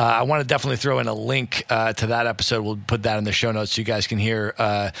I want to definitely throw in a link to that episode. We'll put that in the show notes so you guys can hear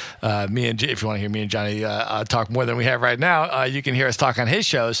me and if you want to hear me and Johnny talk more than we have right now, you can hear us talk on his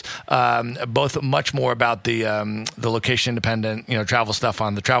shows, both much more about the location independent, travel stuff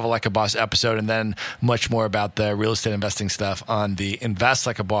on the Travel Like a Boss episode, and then much more about the real estate investing stuff on the Invest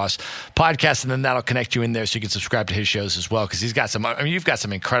Like a Boss podcast. And then that'll connect you in there so you can subscribe to his shows as well, because he's got you've got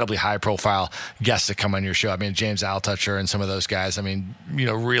some incredibly high profile guests that come on your show. James Altoucher and some of those guys.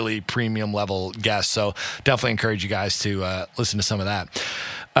 Really premium level guests. So definitely encourage you guys to listen to some of that.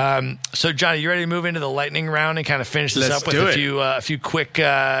 So Johnny, you ready to move into the lightning round and kind of finish this up with a few quick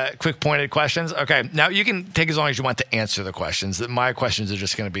pointed questions? Okay. Now you can take as long as you want to answer the questions. My questions are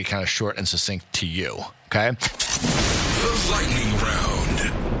just going to be kind of short and succinct to you. Okay. The lightning round.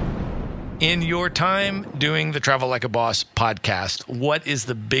 In your time doing the Travel Like a Boss podcast, what is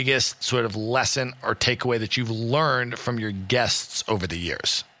the biggest sort of lesson or takeaway that you've learned from your guests over the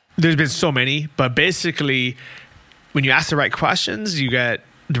years? There's been so many, but basically, when you ask the right questions, you get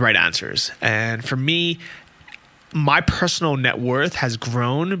the right answers. And for me, my personal net worth has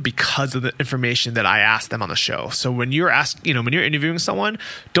grown because of the information that I ask them on the show. So when you're when you're interviewing someone,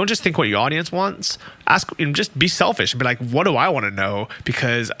 don't just think what your audience wants. Ask, just be selfish and be like, what do I want to know?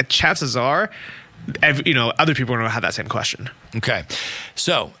 Because chances are, other people are going to have that same question. Okay.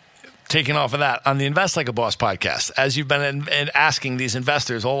 So taking off of that, on the Invest Like a Boss podcast, as you've been asking these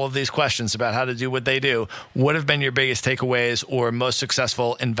investors all of these questions about how to do what they do, what have been your biggest takeaways or most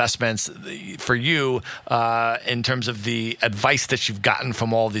successful investments for you in terms of the advice that you've gotten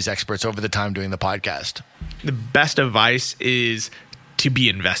from all of these experts over the time doing the podcast? The best advice is to be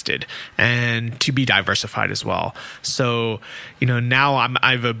invested and to be diversified as well. So, now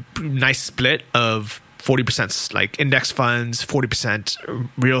I have a nice split of 40% like index funds, 40%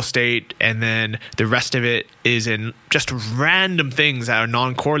 real estate, and then the rest of it is in just random things that are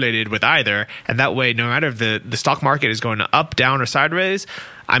non-correlated with either. And that way, no matter if the stock market is going up, down, or sideways,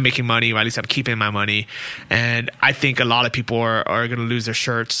 I'm making money, or at least I'm keeping my money. And I think a lot of people are going to lose their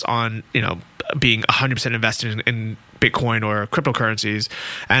shirts on, being 100% invested in Bitcoin or cryptocurrencies.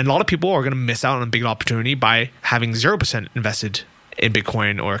 And a lot of people are going to miss out on a big opportunity by having 0% invested in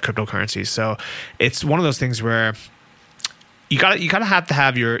Bitcoin or cryptocurrencies. So it's one of those things where you gotta have to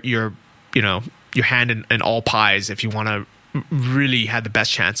have your hand in all pies if you want to really have the best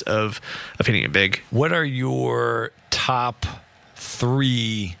chance of hitting it big. What are your top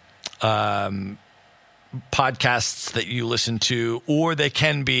 3 podcasts that you listen to, or they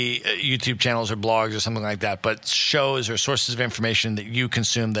can be YouTube channels or blogs or something like that, but shows or sources of information that you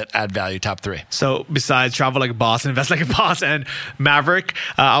consume that add value? Top 3. So besides Travel Like a Boss, Invest Like a Boss, and Maverick,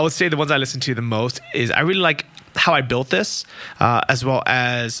 I would say the ones I listen to the most is I really like how I built this, as well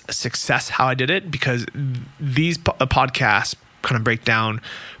as Success, how I did it, because these podcasts kind of break down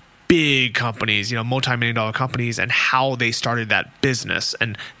big companies, multi-million-dollar companies, and how they started that business.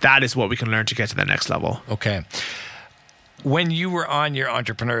 And that is what we can learn to get to the next level. Okay. When you were on your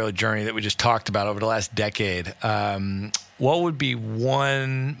entrepreneurial journey that we just talked about over the last decade, what would be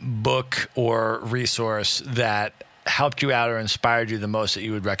one book or resource that helped you out or inspired you the most that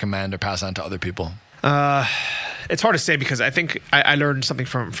you would recommend or pass on to other people? It's hard to say because I think I learned something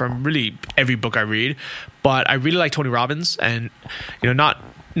from really every book I read, but I really like Tony Robbins, and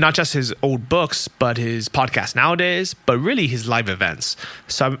not just his old books, but his podcast nowadays, but really his live events.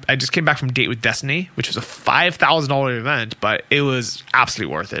 So I just came back from Date with Destiny, which was a $5,000 event, but it was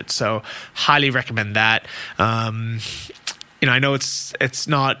absolutely worth it. So highly recommend that. I know it's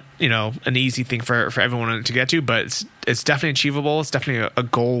not an easy thing for everyone to get to, but it's definitely achievable. It's definitely a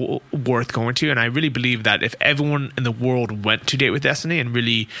goal worth going to, and I really believe that if everyone in the world went to Date with Destiny and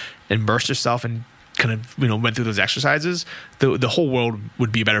really immersed yourself and kind of went through those exercises, the whole world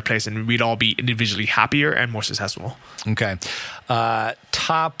would be a better place, and we'd all be individually happier and more successful. Okay,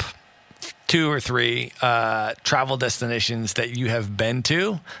 top 2 or 3 travel destinations that you have been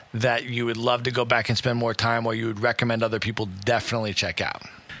to that you would love to go back and spend more time, or you would recommend other people definitely check out?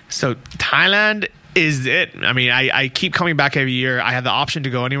 So Thailand is it. I mean, I keep coming back every year. I have the option to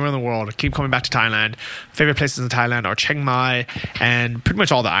go anywhere in the world. I keep coming back to Thailand. Favorite places in Thailand are Chiang Mai and pretty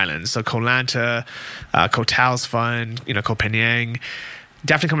much all the islands. So Koh Lanta, Koh Tao's fun, Koh Phangan.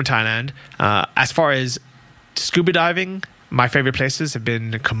 Definitely come to Thailand. As far as scuba diving, my favorite places have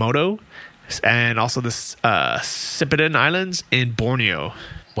been Komodo and also the Sipadan Islands in Borneo.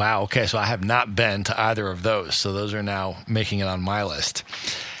 Wow. Okay. So I have not been to either of those. So those are now making it on my list.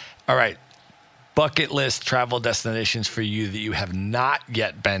 All right. Bucket list travel destinations for you that you have not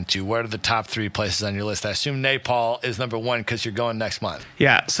yet been to. What are the top 3 places on your list? I assume Nepal is number 1 because you're going next month.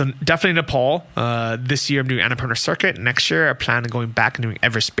 Yeah, so definitely Nepal. This year I'm doing Annapurna Circuit. Next year I plan on going back and doing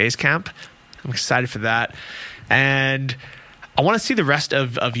Everest Base Camp. I'm excited for that. And I want to see the rest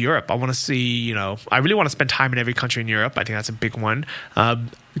of Europe. I want to see, I really want to spend time in every country in Europe. I think that's a big one.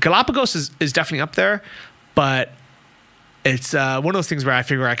 Galapagos is definitely up there, but it's one of those things where I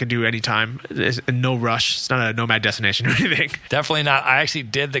figure I can do anytime. There's no rush. It's not a nomad destination or anything. Definitely not. I actually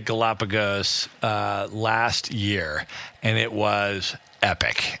did the Galapagos last year, and it was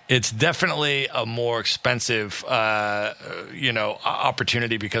epic. It's definitely a more expensive,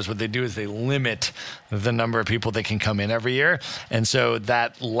 opportunity because what they do is they limit the number of people that can come in every year. And so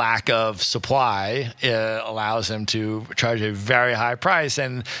that lack of supply allows them to charge a very high price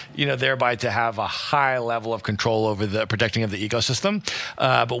and, thereby to have a high level of control over the protecting of the ecosystem.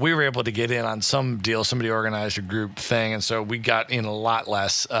 But we were able to get in on some deal. Somebody organized a group thing. And so we got in a lot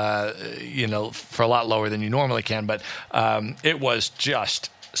less, for a lot lower than you normally can. But it was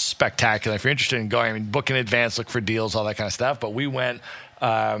just spectacular. If you're interested in going, book in advance, look for deals, all that kind of stuff. But we went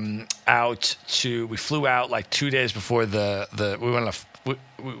we flew out like 2 days before we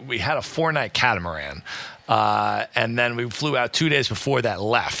had a 4-night catamaran. And then we flew out 2 days before that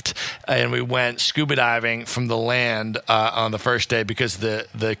left. And we went scuba diving from the land on the first day because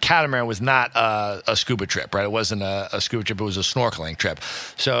the catamaran was not a scuba trip, right? It wasn't a scuba trip. It was a snorkeling trip.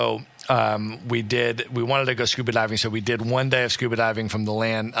 So we wanted to go scuba diving, so we did 1 day of scuba diving from the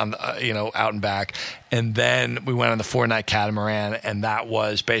land, on out and back, and then we went on the 4-night catamaran, and that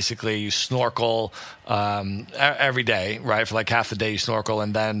was basically you snorkel every day, right? For like half the day you snorkel,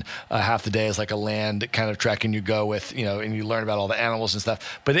 and then half the day is like a land kind of trek, and you go with and you learn about all the animals and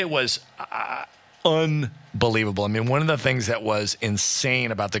stuff. But it was unbelievable. I mean, one of the things that was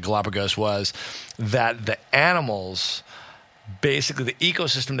insane about the Galapagos was that the animals. Basically, the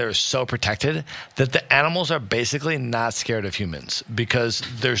ecosystem there is so protected that the animals are basically not scared of humans because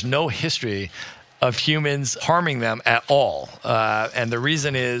there's no history of humans harming them at all. And the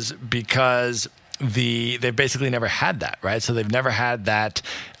reason is because they've basically never had that, right? So they've never had that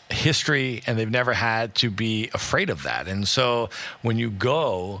history and they've never had to be afraid of that. And so when you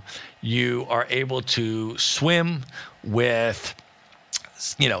go, you are able to swim with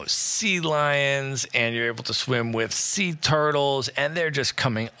sea lions, and you're able to swim with sea turtles, and they're just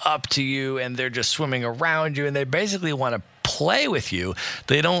coming up to you and they're just swimming around you, and they basically want to play with you.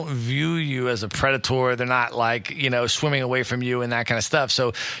 They don't view you as a predator. They're not like, swimming away from you and that kind of stuff.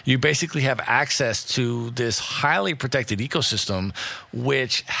 So you basically have access to this highly protected ecosystem,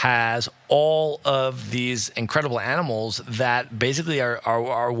 which has all of these incredible animals that basically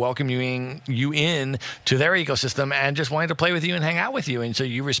are welcoming you in to their ecosystem and just wanting to play with you and hang out with you. And so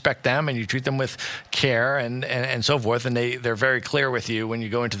you respect them and you treat them with care and so forth. And they're very clear with you when you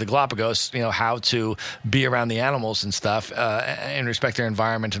go into the Galapagos, how to be around the animals and stuff and respect their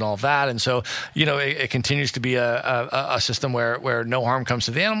environment and all of that. And so, it continues to be a system where no harm comes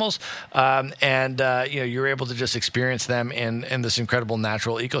to the animals. You're able to just experience them in this incredible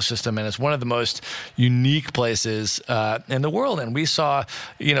natural ecosystem. And it's one of the most unique places in the world. And we saw,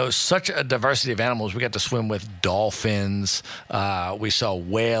 such a diversity of animals. We got to swim with dolphins. We saw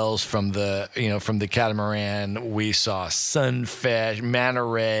whales from the catamaran. We saw sunfish, manta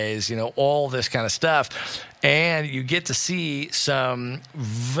rays, all this kind of stuff. And you get to see some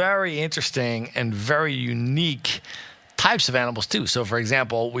very interesting and very unique types of animals too. So, for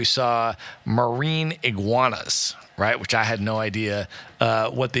example, we saw marine iguanas, right? Which I had no idea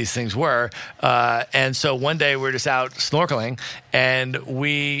what these things were. And so one day we were just out snorkeling, and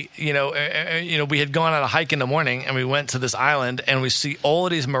we had gone on a hike in the morning, and we went to this island, and we see all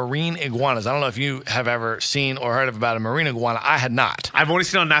of these marine iguanas. I don't know if you have ever seen or heard about a marine iguana. I had not. I've only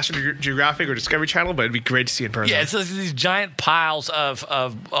seen it on National Geographic or Discovery Channel, but it'd be great to see in person. Yeah, it's these giant piles of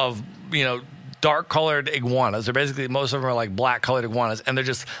dark-colored iguanas. They're basically, most of them are like black-colored iguanas, and they're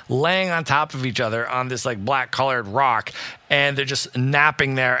just laying on top of each other on this like black-colored rock, and they're just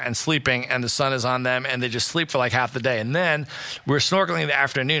napping there and sleeping, and the sun is on them, and they just sleep for like half the day. And then we're snorkeling in the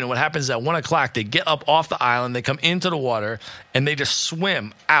afternoon, and what happens is at 1 o'clock, they get up off the island, they come into the water, and they just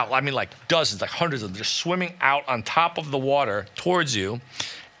swim out. I mean, like dozens, like hundreds of them, just swimming out on top of the water towards you.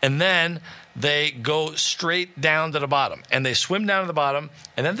 And then they go straight down to the bottom, and they swim down to the bottom,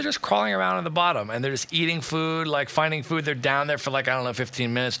 and then they're just crawling around on the bottom, and they're just eating food, like finding food. They're down there for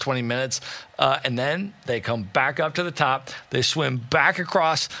 15 minutes, 20 minutes, and then they come back up to the top. They swim back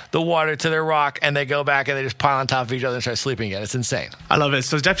across the water to their rock, and they go back, and they just pile on top of each other and start sleeping again. It's insane. I love it.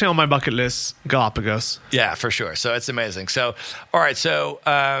 So it's definitely on my bucket list, Galapagos. Yeah, for sure. So it's amazing. So, all right. So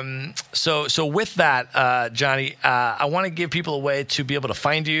with that, Johnny, I want to give people a way to be able to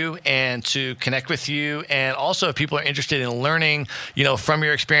find you and to connect with you. And also, if people are interested in learning, from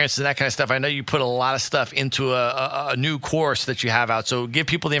your experiences and that kind of stuff, I know you put a lot of stuff into a new course that you have out. So give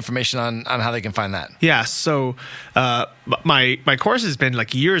people the information on how they can find that. Yeah. So my course has been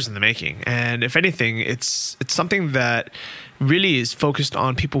like years in the making. And if anything, it's something that really is focused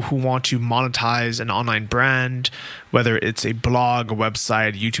on people who want to monetize an online brand, whether it's a blog, a website,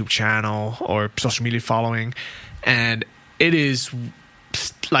 a YouTube channel, or social media following. And it is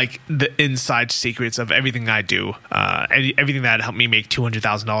like the inside secrets of everything I do, everything that helped me make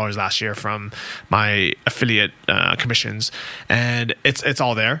 $200,000 last year from my affiliate commissions, and it's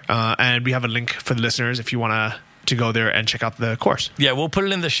all there. And we have a link for the listeners if you want to go there and check out the course. Yeah, we'll put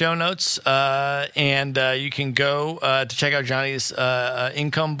it in the show notes, and you can go to check out Johnny's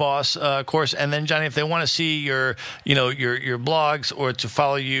Income Boss course. And then, Johnny, if they want to see your blogs or to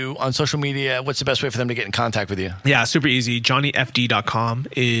follow you on social media, what's the best way for them to get in contact with you? Yeah, super easy. JohnnyFD.com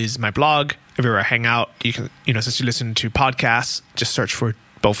is my blog. Everywhere I hang out, you can, since you listen to podcasts, just search for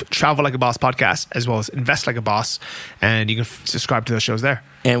both Travel Like a Boss podcast as well as Invest Like a Boss, and you can subscribe to those shows there.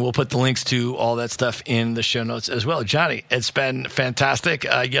 And we'll put the links to all that stuff in the show notes as well. Johnny, it's been fantastic.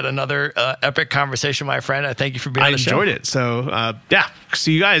 Yet another epic conversation, my friend. I thank you for being on the show. I enjoyed it. So,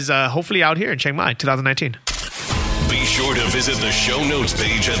 see you guys hopefully out here in Chiang Mai 2019. Be sure to visit the show notes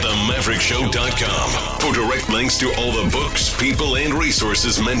page at themaverickshow.com for direct links to all the books, people, and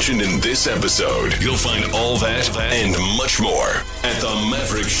resources mentioned in this episode. You'll find all that and much more at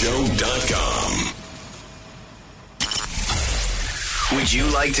themaverickshow.com. Would you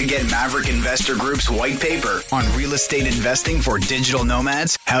like to get Maverick Investor Group's white paper on real estate investing for digital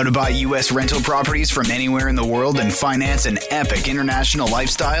nomads? How to buy U.S. rental properties from anywhere in the world and finance an epic international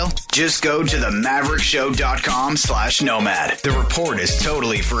lifestyle? Just go to themaverickshow.com/nomad. The report is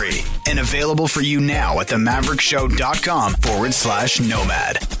totally free and available for you now at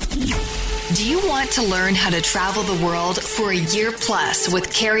themaverickshow.com/nomad. Do you want to learn how to travel the world for a year plus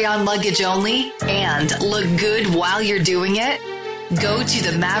with carry-on luggage only and look good while you're doing it? Go to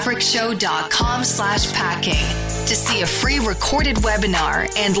themaverickshow.com/packing to see a free recorded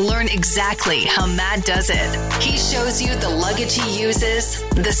webinar and learn exactly how Matt does it. He shows you the luggage he uses,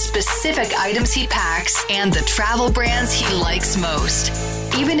 the specific items he packs, and the travel brands he likes most.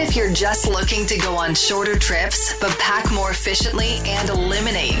 Even if you're just looking to go on shorter trips, but pack more efficiently and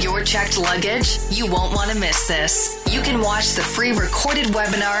eliminate your checked luggage, you won't want to miss this. You can watch the free recorded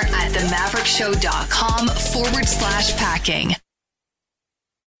webinar at themaverickshow.com/packing.